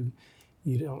now. You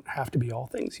don't have to be all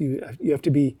things. You have to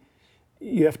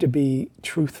be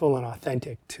truthful and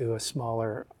authentic to a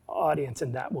smaller audience,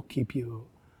 and that will keep you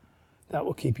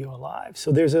alive.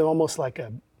 So there's almost like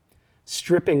a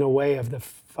stripping away of the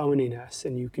phoniness,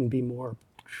 and you can be more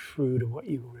true to what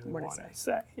you really want to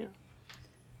say. Yeah.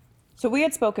 So we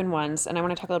had spoken once, and I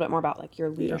want to talk a little bit more about like your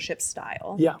leadership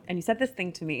style. Yeah. And you said this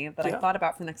thing to me that I thought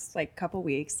about for the next couple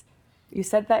weeks. You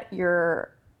said that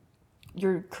your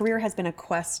career has been a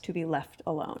quest to be left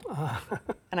alone.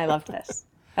 And I loved this.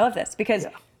 I love this because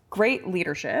great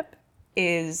leadership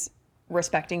is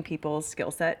respecting people's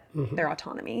skill set, their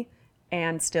autonomy,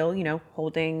 and still,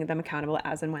 holding them accountable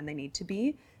as and when they need to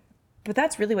be. But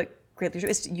that's really what great leadership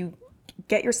is. You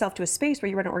get yourself to a space where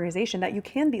you run an organization that you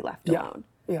can be left alone.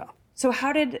 Yeah. So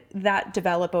how did that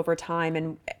develop over time?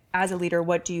 And as a leader,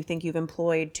 what do you think you've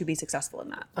employed to be successful in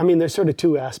that? There's sort of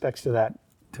two aspects to that,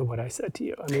 to what I said to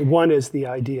you. One is the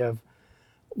idea of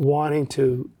wanting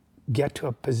to get to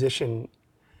a position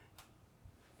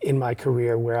in my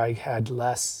career where I had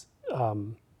less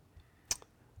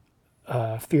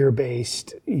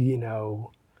fear-based,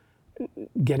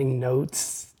 getting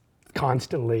notes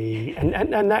constantly, and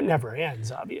that never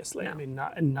ends, obviously. No.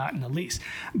 Not in the least.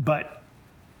 But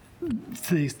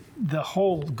the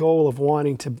whole goal of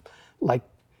wanting to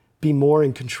be more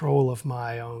in control of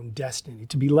my own destiny,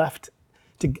 to be left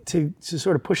to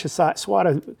sort of push aside,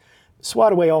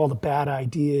 swat away all the bad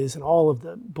ideas and all of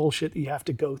the bullshit that you have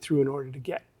to go through in order to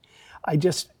get.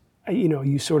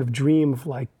 You sort of dream of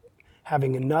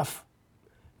having enough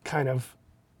kind of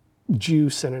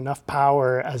juice and enough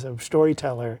power as a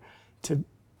storyteller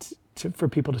for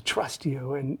people to trust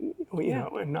you, and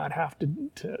and not have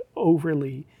to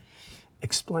overly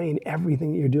explain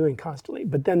everything that you're doing constantly.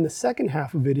 But then the second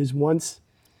half of it is, once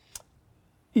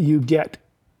you get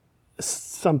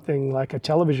something like a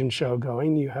television show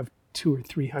going, you have 200 or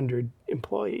 300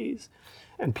 employees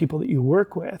and people that you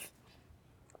work with.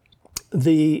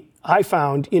 I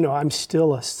found, I'm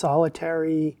still a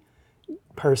solitary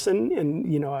person,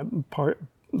 and a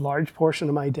large portion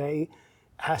of my day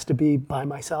has to be by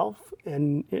myself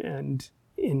and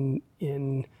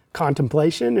in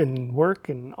contemplation and work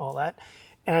and all that.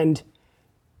 And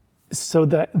so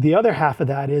the other half of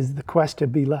that is the quest to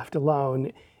be left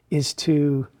alone, is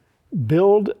to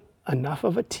build enough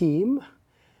of a team,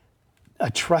 a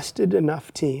trusted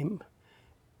enough team,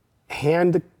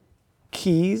 hand the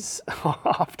keys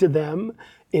off to them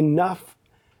enough,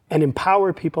 and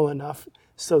empower people enough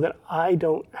so that I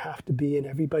don't have to be in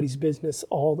everybody's business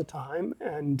all the time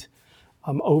and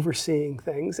overseeing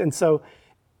things. And so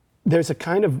there's a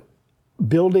kind of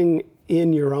building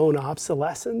in your own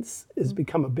obsolescence has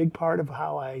become a big part of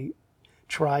how I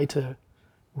try to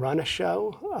run a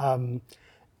show.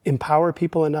 Empower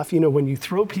people enough. When you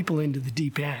throw people into the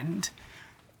deep end,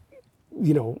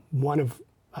 one of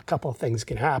a couple of things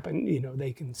can happen.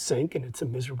 They can sink, and it's a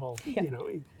miserable,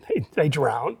 they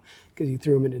drown because you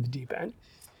threw them into the deep end.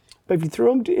 But if you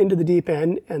throw them into the deep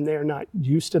end and they're not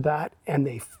used to that, and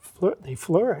they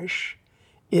flourish,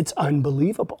 it's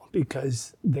unbelievable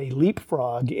because they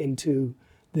leapfrog into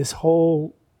this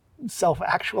whole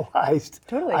self-actualized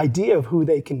Totally. idea of who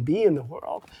they can be in the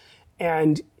world.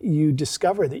 And you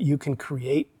discover that you can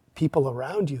create people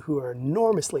around you who are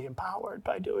enormously empowered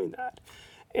by doing that.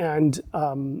 And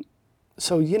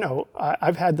so, you know,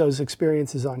 I've had those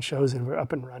experiences on shows that were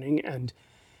up and running and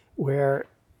where,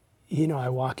 you know, I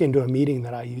walk into a meeting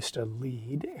that I used to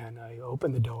lead and I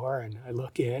open the door and I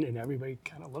look in and everybody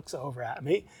kind of looks over at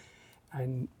me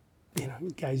and, you know, you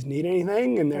guys need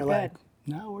anything? And they're like,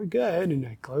 no, we're good. And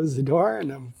I close the door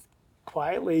and I'm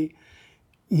quietly,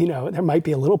 you know, there might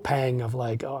be a little pang of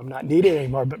like, oh, I'm not needed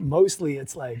anymore, but mostly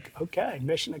it's like, okay,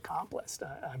 mission accomplished.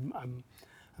 I'm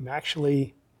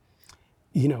actually,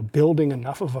 you know, building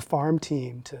enough of a farm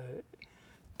team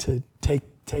to take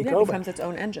It over. becomes its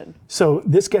own engine. So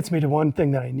this gets me to one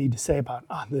thing that I need to say about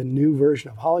the new version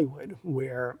of Hollywood,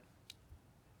 where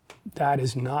that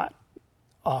is not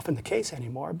often the case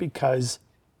anymore, because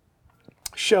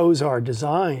shows are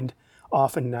designed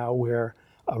often now where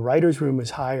a writer's room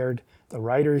is hired, the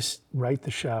writers write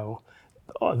the show,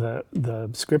 the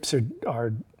scripts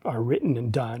are written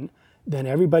and done, then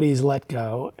everybody's let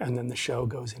go, and then the show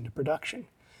goes into production.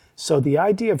 So the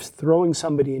idea of throwing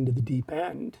somebody into the deep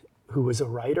end who was a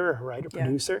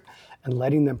writer-producer, and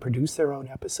letting them produce their own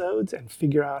episodes and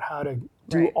figure out how to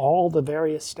do all the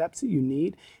various steps that you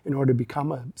need in order to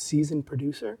become a seasoned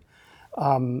producer.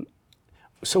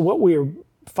 So what we're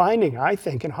finding, I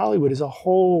think, in Hollywood is a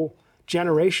whole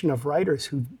generation of writers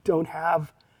who don't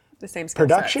have The same skill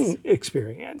production sets.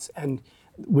 experience, and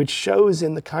which shows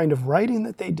in the kind of writing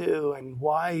that they do and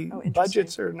why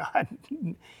budgets are not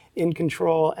in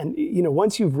control. And you know,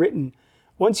 once you've written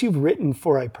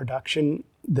for a production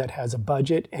that has a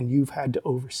budget and you've had to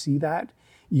oversee that,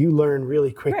 you learn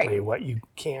really quickly what you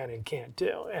can and can't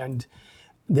do. And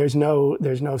there's no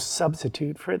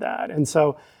substitute for that. And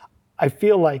so I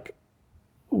feel like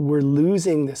we're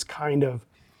losing this kind of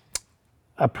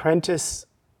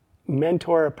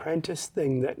mentor-apprentice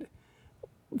thing that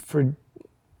for,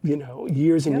 you know,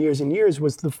 years and years and years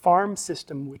was the farm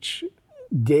system, which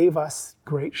gave us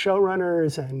great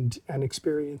showrunners and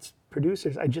experienced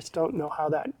producers. I just don't know how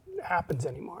that happens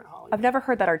anymore in Hollywood. I've never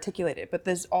heard that articulated, but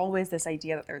there's always this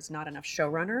idea that there's not enough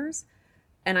showrunners.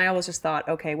 And I always just thought,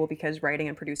 okay, well, because writing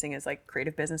and producing is like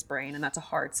creative business brain, and that's a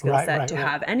hard skill set to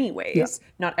have anyways. Yeah.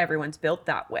 Not everyone's built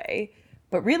that way.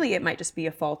 But really, it might just be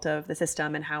a fault of the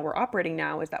system and how we're operating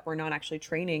now, is that we're not actually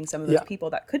training some of those people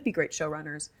that could be great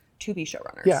showrunners to be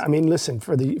showrunners. Yeah, I mean, listen,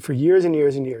 for years and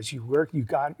years and years, you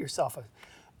got yourself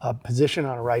a position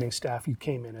on a writing staff. You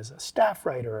came in as a staff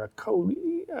writer, a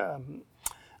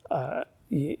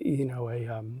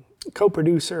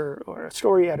co-producer or a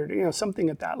story editor, you know, something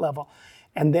at that level.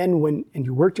 And then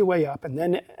you worked your way up, and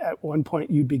then at one point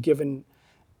you'd be given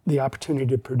the opportunity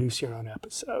to produce your own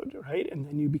episode, right? And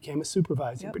then you became a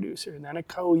supervising producer, and then a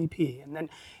co-EP, and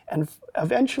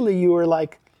eventually you were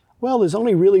like, well, there's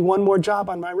only really one more job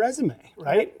on my resume,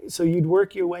 right? So you'd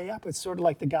work your way up. It's sort of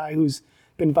like the guy who's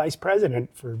been vice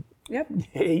president for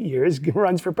 8 years,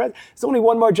 runs for president. There's only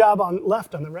one more job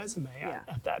left on the resume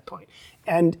at that point.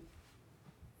 And,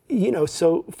 you know,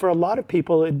 so for a lot of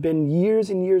people, it'd been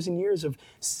years and years and years of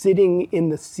sitting in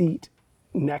the seat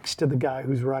next to the guy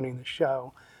who's running the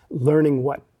show, learning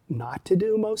what not to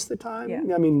do most of the time.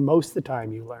 Yeah. I mean, most of the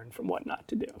time you learn from what not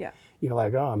to do. Yeah. You're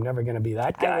like, oh, I'm never going to be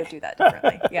that guy. I would do that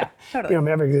differently. Yeah, totally. You know, I'm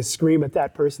never going to scream at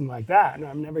that person like that. And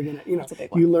I'm never going to, you know, That's a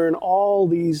big one. you learn all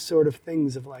these sort of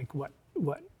things of like what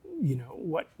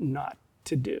not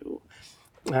to do.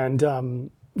 And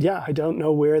I don't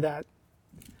know where that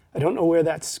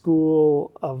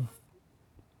school of,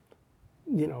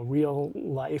 you know, real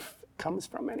life comes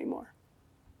from anymore.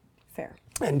 Fair.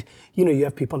 And, you know, you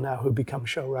have people now who become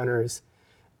showrunners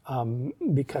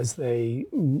because they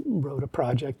wrote a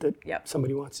project that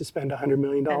somebody wants to spend $100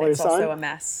 million on. And it's also a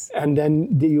mess. And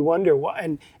then do you wonder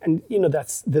why? And you know,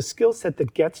 that's the skill set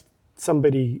that gets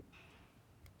somebody,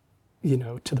 you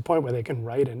know, to the point where they can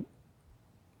write a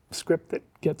script that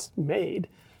gets made.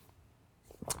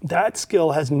 That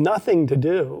skill has nothing to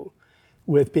do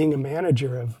with being a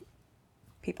manager of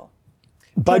People.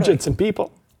 budgets and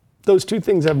people. Those two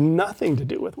things have nothing to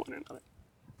do with one another.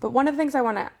 But one of the things I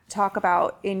want to talk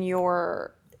about in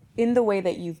the way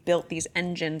that you've built these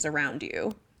engines around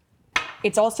you,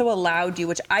 it's also allowed you,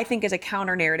 which I think is a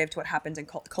counter narrative to what happens in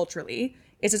culturally,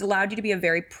 is it's allowed you to be a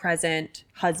very present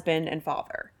husband and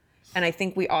father. And I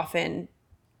think we often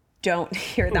don't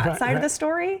hear that side of the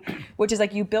story, which is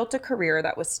like you built a career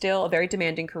that was still a very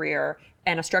demanding career,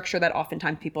 and a structure that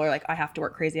oftentimes people are like, I have to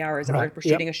work crazy hours and Right. we're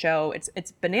shooting a show.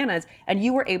 It's bananas. And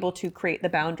you were able to create the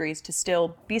boundaries to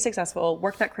still be successful,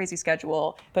 work that crazy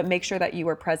schedule, but make sure that you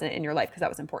were present in your life because that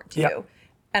was important to Yep. you.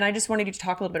 And I just wanted you to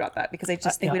talk a little bit about that because I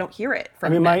just think yeah. we don't hear it I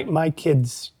from mean, men. my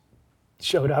kids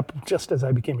showed up just as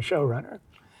I became a showrunner.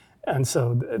 And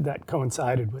so that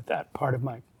coincided with that part of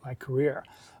my career.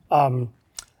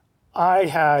 I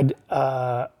had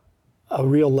a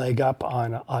real leg up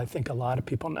on, I think, a lot of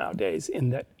people nowadays in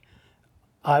that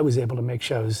I was able to make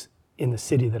shows in the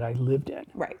city that I lived in.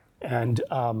 Right. And,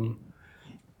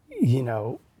 you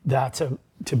know,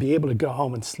 to be able to go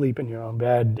home and sleep in your own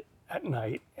bed at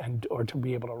night or to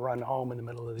be able to run home in the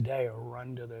middle of the day or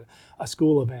run to a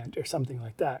school event or something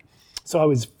like that. So I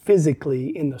was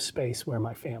physically in the space where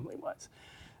my family was.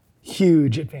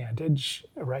 Huge advantage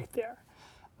right there.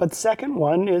 But the second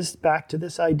one is back to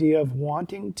this idea of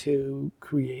wanting to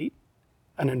create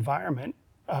an environment.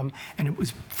 And it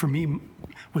was, for me,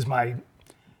 was my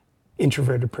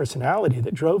introverted personality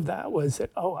that drove that, was that,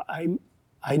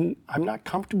 I'm not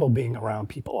comfortable being around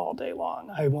people all day long.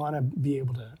 I want to be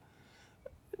able to,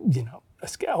 you know,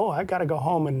 I got to go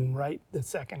home and write the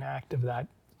second act of that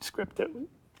script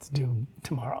that's due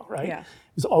tomorrow, right? Yeah. It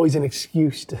was always an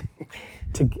excuse to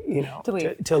you know, To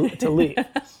leave. to leave.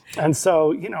 And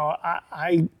so, you know,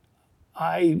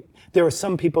 there are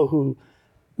some people who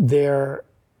their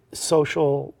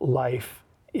social life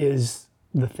is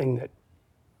the thing that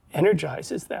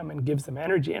energizes them and gives them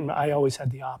energy. And I always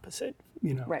had the opposite,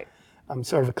 you know. Right. I'm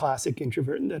sort of a classic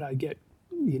introvert in that I get,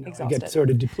 you know, I Exhausted. get sort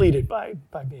of depleted by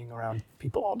being around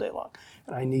people all day long.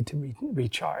 And I need to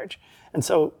recharge. And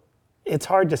so it's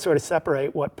hard to sort of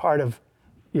separate what part of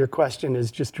your question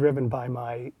is just driven by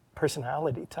my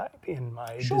personality type and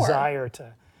my Sure. desire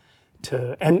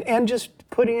and just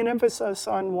putting an emphasis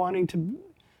on wanting to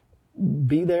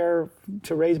be there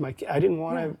to raise my kid. I didn't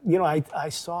want to, you know, I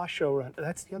saw showrunners.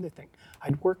 That's the other thing.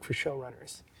 I'd worked for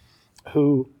showrunners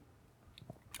who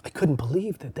I couldn't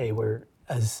believe that they were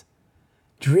as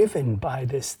driven by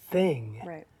this thing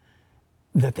Right.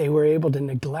 that they were able to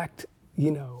neglect,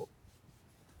 you know,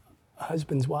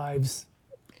 husbands, wives,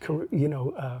 you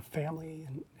know, family,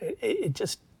 and it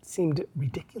just seemed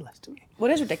ridiculous to me.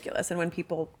 What is ridiculous, and when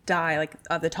people die, like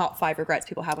the top 5 regrets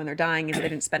people have when they're dying is they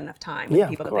didn't spend enough time with Yeah,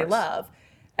 people of that they course. love.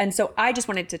 And so I just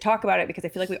wanted to talk about it because I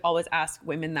feel like we always ask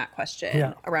women that question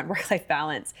Yeah. around work-life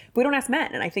balance. But we don't ask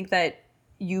men. And I think that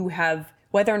you have,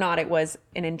 whether or not it was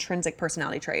an intrinsic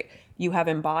personality trait, you have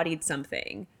embodied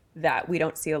something that we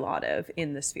don't see a lot of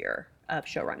in the sphere of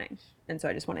show running. And so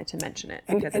I just wanted to mention it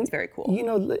because it's very cool. You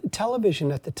know,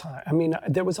 television at the time, I mean,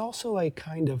 there was also a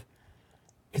kind of,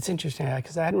 it's interesting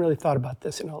because I hadn't really thought about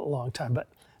this in a long time, but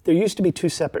there used to be 2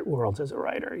 separate worlds as a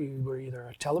writer. You were either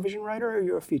a television writer or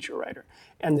you were a feature writer.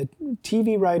 And the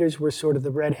TV writers were sort of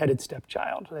the redheaded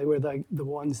stepchild. They were the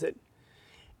ones that,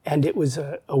 and it was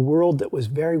a world that was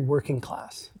very working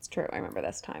class. It's true. I remember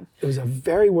this time. It was a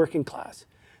very working class.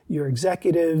 Your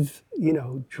executive, you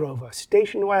know, drove a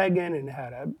station wagon and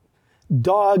had a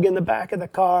dog in the back of the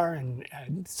car and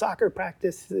had soccer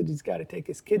practice that he's got to take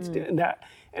his kids to, and that.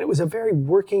 And it was a very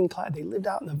working class. They lived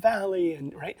out in the valley,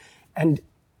 and right, and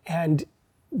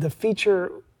the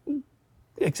feature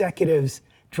executives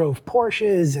drove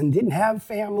Porsches and didn't have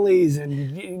families,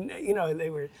 and you know,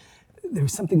 there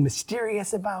was something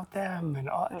mysterious about them, and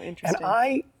all. And interesting.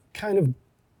 I kind of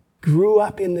grew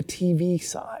up in the TV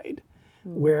side,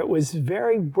 where it was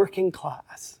very working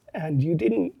class, and you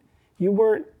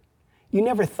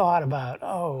never thought about,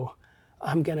 oh,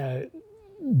 I'm gonna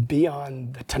be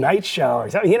on the Tonight Show or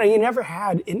something. You know, it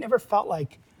never felt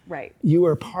like Right. you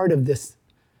were part of this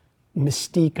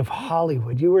mystique of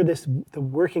Hollywood. You were the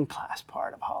working class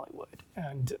part of Hollywood.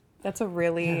 And That's a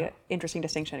really interesting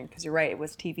distinction because you're right. It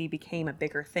was TV became a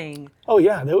bigger thing. oh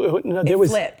yeah, there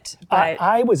was flipped, but-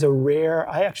 I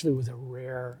actually was a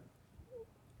rare,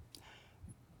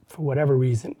 for whatever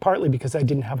reason, partly because I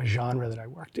didn't have a genre that I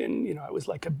worked in. You know, I was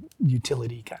like a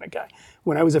utility kind of guy.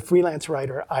 When I was a freelance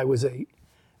writer, I was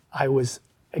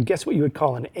I guess what you would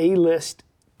call an A-list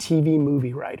TV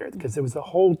movie writer, because there was the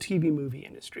whole TV movie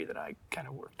industry that I kind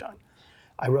of worked on.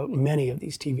 I wrote many of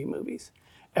these TV movies.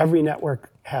 Every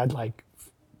network had 50.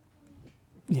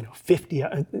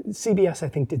 CBS, I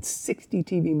think, did 60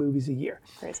 TV movies a year.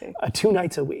 Crazy. 2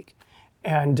 nights a week.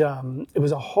 And it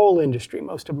was a whole industry.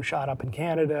 Most of them shot up in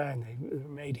Canada, and they were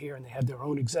made here, and they had their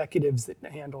own executives that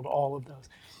handled all of those.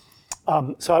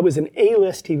 So I was an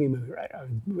A-list TV movie writer.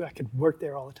 I could work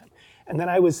there all the time. And then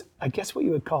I was, I guess what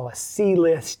you would call a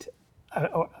C-list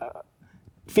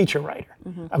feature writer.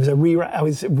 Mm-hmm. I was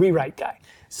a rewrite guy.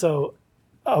 So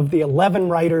of the 11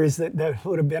 writers that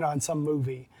would have been on some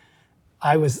movie,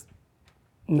 I was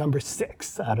number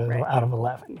 6 out of Right. out of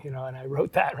 11, you know, and I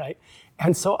wrote that, right?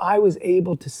 And so I was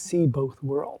able to see both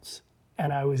worlds,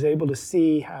 and I was able to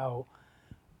see how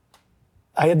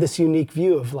I had this unique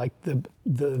view of like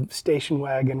the station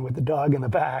wagon with the dog in the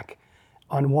back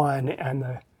on one, and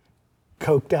the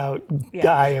coked out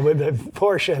guy with the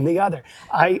Porsche in the other.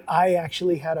 I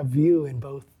actually had a view in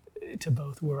both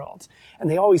worlds, and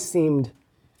they always seemed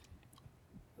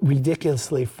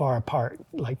ridiculously far apart.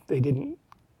 Like they didn't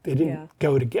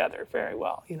go together very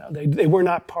well. You know, they were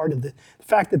not part of the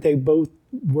fact that they both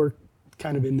worked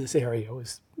kind of in this area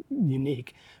was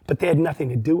unique, but they had nothing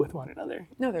to do with one another.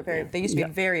 No, they used to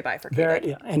be very bifurcated.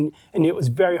 Very, and it was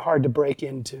very hard to break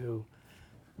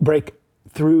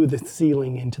through the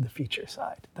ceiling into the feature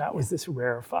side. That was this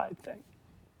rarefied thing.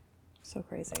 So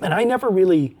crazy. And I never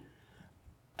really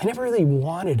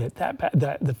wanted it that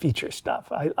bad, the feature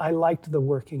stuff. I liked the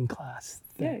working class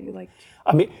thing. Yeah, you liked.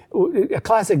 I mean, a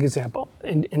classic example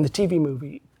in the TV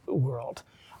movie world,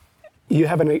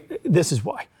 this is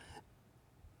why.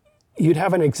 You'd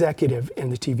have an executive in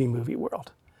the TV movie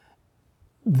world.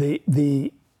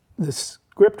 The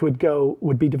script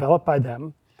would be developed by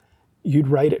them. You'd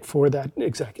write it for that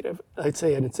executive. I'd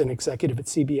say, and it's an executive at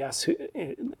CBS,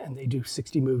 and they do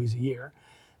 60 movies a year.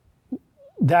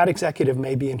 That executive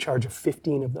may be in charge of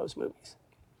 15 of those movies.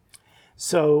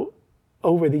 So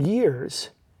over the years,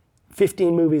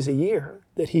 15 movies a year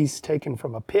that he's taken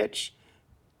from a pitch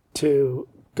to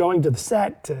going to the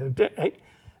set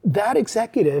that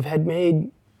executive had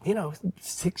made,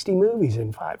 60 movies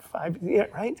in five,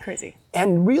 right? Crazy.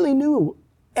 And really knew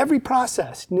every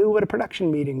process, knew what a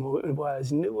production meeting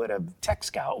was, knew what a tech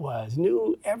scout was,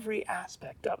 knew every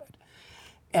aspect of it.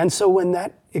 And so when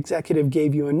that executive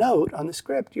gave you a note on the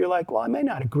script, you're like, well, I may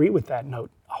not agree with that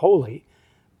note wholly,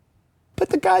 but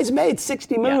the guy's made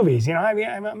 60 movies, They're an he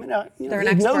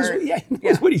knows, expert. he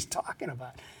knows what he's talking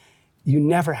about. You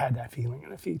never had that feeling on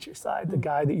the feature side. The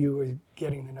guy that you were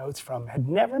getting the notes from had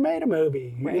never made a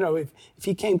movie. Right. If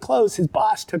he came close, his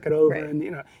boss took it over, Right.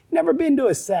 and never been to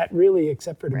a set really,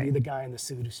 except for to be the guy in the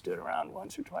suit who stood around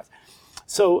once or twice.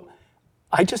 So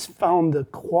I just found the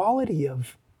quality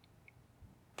of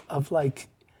like,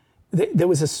 there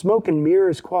was a smoke and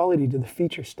mirrors quality to the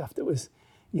feature stuff that was,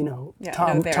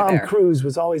 Tom Cruise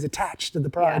was always attached to the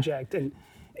project, and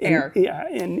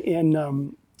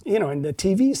in the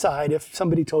TV side, if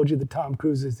somebody told you that Tom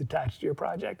Cruise is attached to your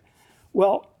project,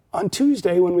 well, on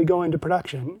Tuesday when we go into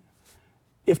production,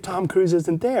 if Tom Cruise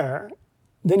isn't there,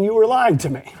 then you were lying to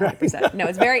me, right? 100%. No,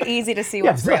 it's very easy to see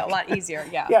what's real. A lot easier.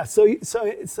 Yeah. Yeah. So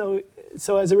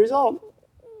as a result,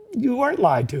 you weren't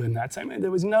lied to in that segment.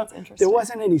 There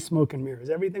wasn't any smoke and mirrors.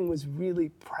 Everything was really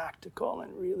practical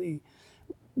and really,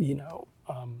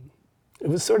 it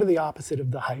was sort of the opposite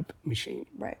of the hype machine.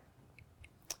 Right.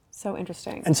 So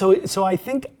interesting. And so I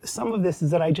think some of this is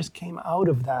that I just came out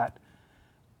of that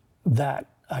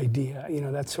idea,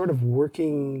 that sort of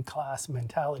working class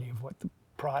mentality of what the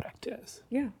product is.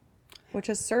 Yeah. Which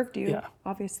has served you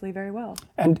obviously very well.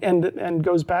 And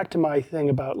goes back to my thing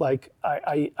about like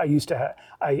I used to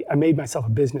I made myself a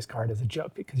business card as a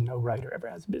joke because no writer ever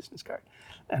has a business card.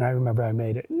 And I remember I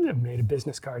made a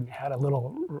business card and it had a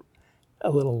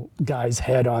little guy's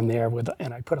head on there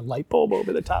and I put a light bulb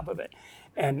over the top of it.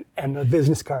 And the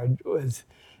business card was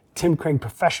Tim Kring,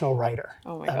 professional writer.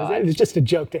 Oh my God. It was just a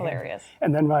joke to Hilarious. him.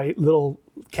 And then my little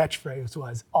catchphrase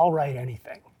was, "I'll write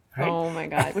anything." Right? Oh my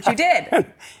God, which you did.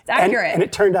 It's accurate. And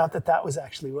it turned out that was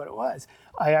actually what it was.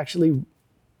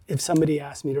 If somebody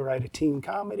asked me to write a teen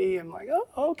comedy, I'm like, oh,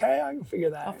 okay, I can figure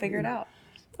that out. I'll figure it out.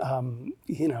 A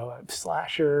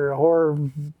slasher, horror,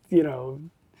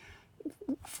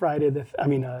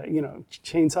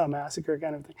 Chainsaw Massacre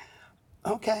kind of thing.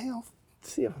 Okay, I'll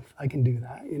see if I can do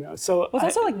that, So Well,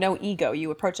 it's also like no ego.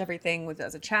 You approach everything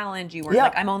as a challenge. You weren't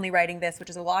like, I'm only writing this, which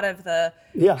is a lot of the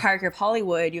hierarchy of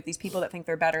Hollywood. You have these people that think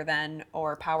they're better than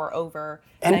or power over,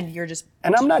 and you're just.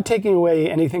 And I'm not taking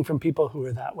away anything from people who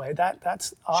are that way.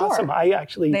 That's awesome. Sure. I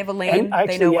actually they have a lane. I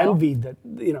they actually know well. envied that,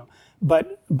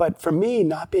 But for me,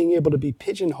 not being able to be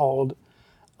pigeonholed,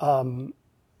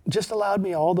 just allowed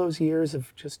me all those years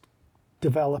of just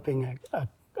developing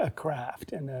a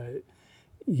craft and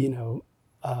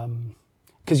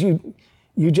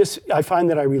because I find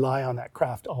that I rely on that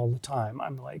craft all the time.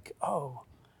 I'm like, oh,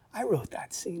 I wrote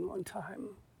that scene one time.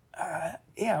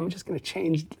 I'm just going to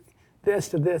change this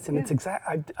to this, and it's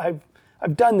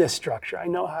I've done this structure. I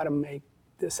know how to make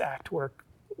this act work,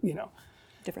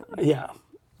 differently. Yeah.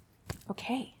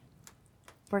 Okay.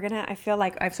 I feel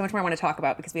like I have so much more I want to talk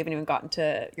about because we haven't even gotten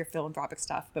to your philanthropic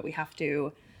stuff, but we have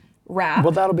to wrap.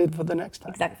 Well, that'll be for the next time.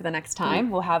 Exactly, for the next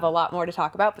time. We'll have a lot more to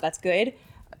talk about, but that's good.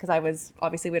 because I was,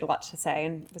 obviously we had a lot to say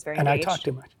and was very And I engaged. talked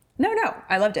too much. No,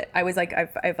 I loved it. I was like,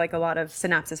 I've like a lot of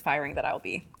synapses firing that I'll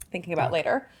be thinking about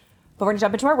later. But we're gonna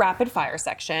jump into our rapid fire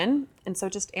section. And so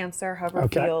just answer however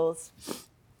it feels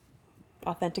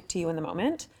authentic to you in the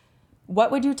moment. What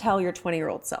would you tell your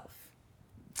 20-year-old self?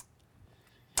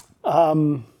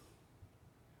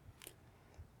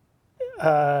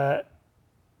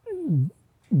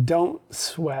 Don't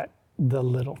sweat the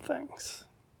little things.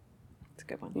 That's a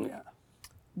good one. Yeah.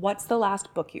 What's the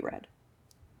last book you read?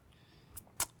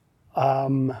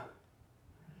 I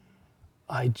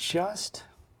just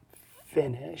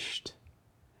finished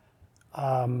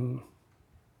Yuval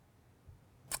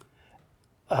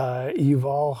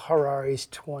Harari's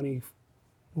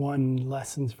 21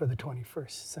 Lessons for the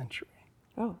 21st Century.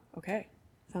 Oh, okay.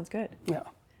 Sounds good. Yeah.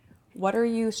 What are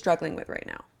you struggling with right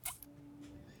now?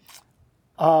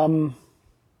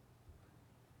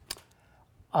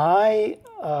 I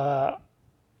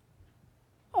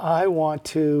want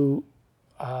to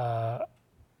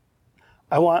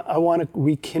I want to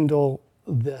rekindle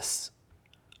this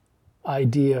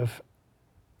idea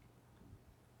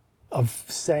of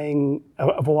saying,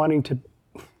 of wanting to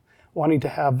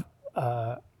have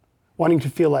wanting to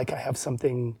feel like I have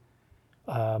something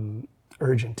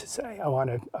urgent to say.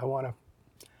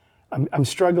 I'm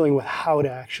struggling with how to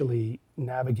actually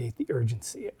navigate the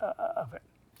urgency of it.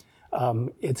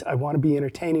 I want to be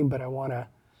entertaining, but I want to,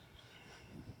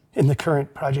 in the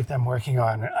current project I'm working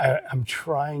on, I'm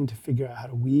trying to figure out how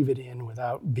to weave it in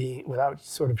without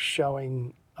sort of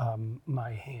showing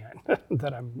my hand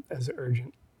that I'm as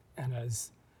urgent and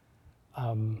as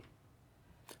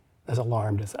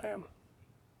alarmed as I am.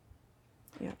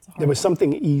 Yeah, it's a hard There was one.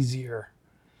 something easier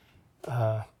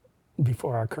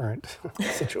before our current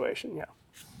situation. Yeah.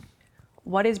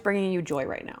 What is bringing you joy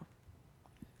right now?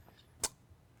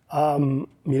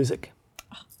 Music.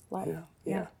 Love.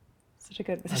 Yeah. Such a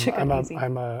good easy. I'm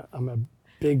a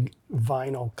big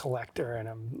vinyl collector, and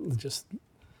I'm just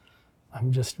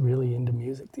really into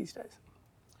music these days.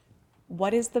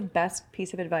 What is the best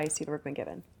piece of advice you've ever been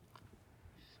given?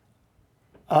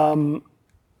 Well,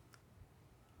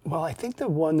 I think the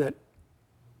one that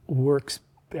works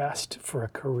best for a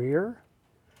career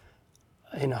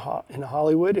in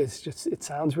Hollywood is just, it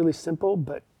sounds really simple,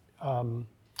 but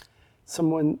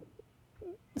someone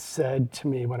said to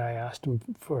me when I asked him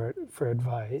for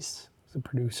advice, as a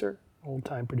producer,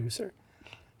 old-time producer,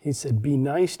 he said, be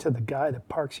nice to the guy that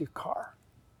parks your car.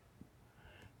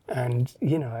 And,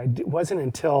 it wasn't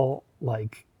until I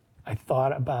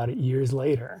thought about it years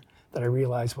later that I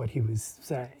realized what he was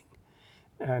saying.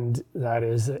 And that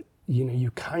is that,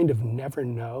 you kind of never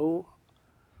know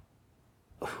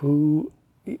who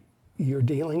you're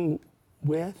dealing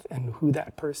with and who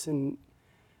that person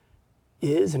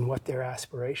is and what their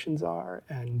aspirations are.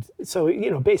 And so,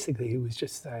 basically he was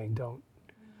just saying,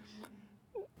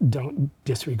 don't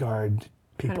disregard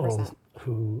people 100%.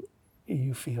 who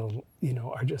you feel,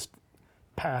 are just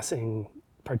passing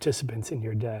participants in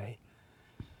your day.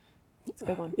 It's a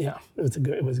good one. Yeah,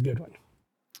 it was a good one.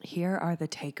 Here are the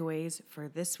takeaways for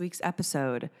this week's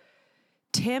episode.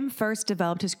 Tim first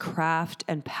developed his craft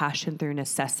and passion through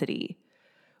necessity.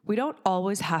 We don't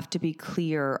always have to be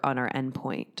clear on our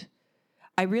endpoint.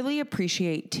 I really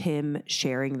appreciate Tim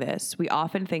sharing this. We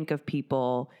often think of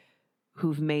people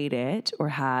who've made it or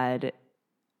had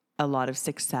a lot of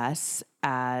success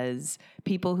as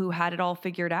people who had it all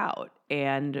figured out.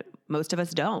 And most of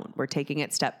us don't. We're taking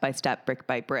it step by step, brick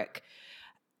by brick.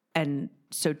 And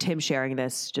so Tim sharing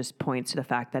this just points to the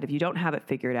fact that if you don't have it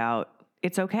figured out,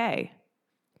 it's okay.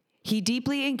 He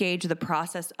deeply engaged the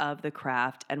process of the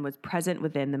craft and was present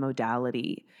within the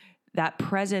modality. That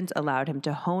presence allowed him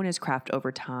to hone his craft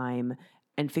over time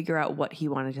and figure out what he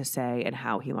wanted to say and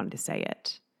how he wanted to say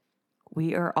it.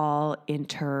 We are all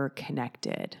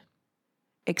interconnected.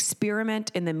 Experiment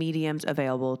in the mediums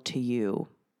available to you.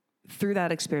 Through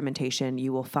that experimentation,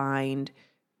 you will find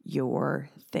your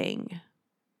thing.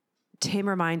 Tim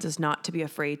reminds us not to be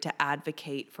afraid to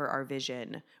advocate for our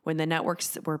vision. When the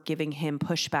networks were giving him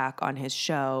pushback on his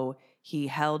show, he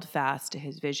held fast to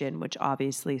his vision, which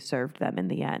obviously served them in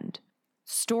the end.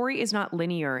 Story is not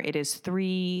linear, it is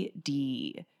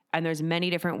 3D. And there's many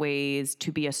different ways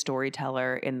to be a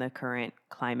storyteller in the current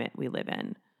climate we live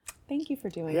in. Thank you for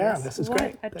doing Yeah, this. this is What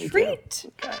great. a Thank you. treat.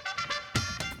 Okay.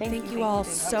 Thank you all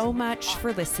so much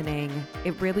for listening.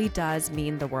 It really does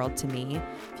mean the world to me.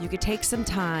 If you could take some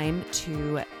time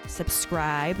to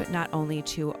subscribe not only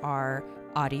to our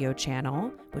audio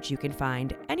channel, which you can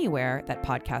find anywhere that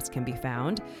podcasts can be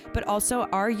found, but also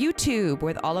our YouTube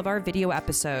with all of our video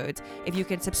episodes. If you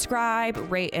can subscribe,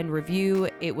 rate, and review,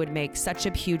 It would make such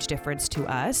a huge difference to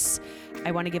us.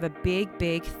 I want to give a big,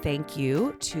 big thank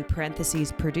you to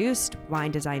Parentheses Produced,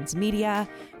 Wine Designs Media,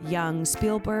 Young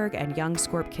Spielberg, and Young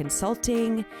Scorp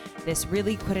Consulting. This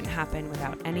really couldn't happen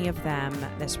without any of them.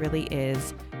 This really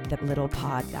is the little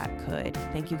pod that could.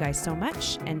 Thank you guys so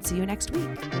much, and see you next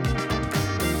week.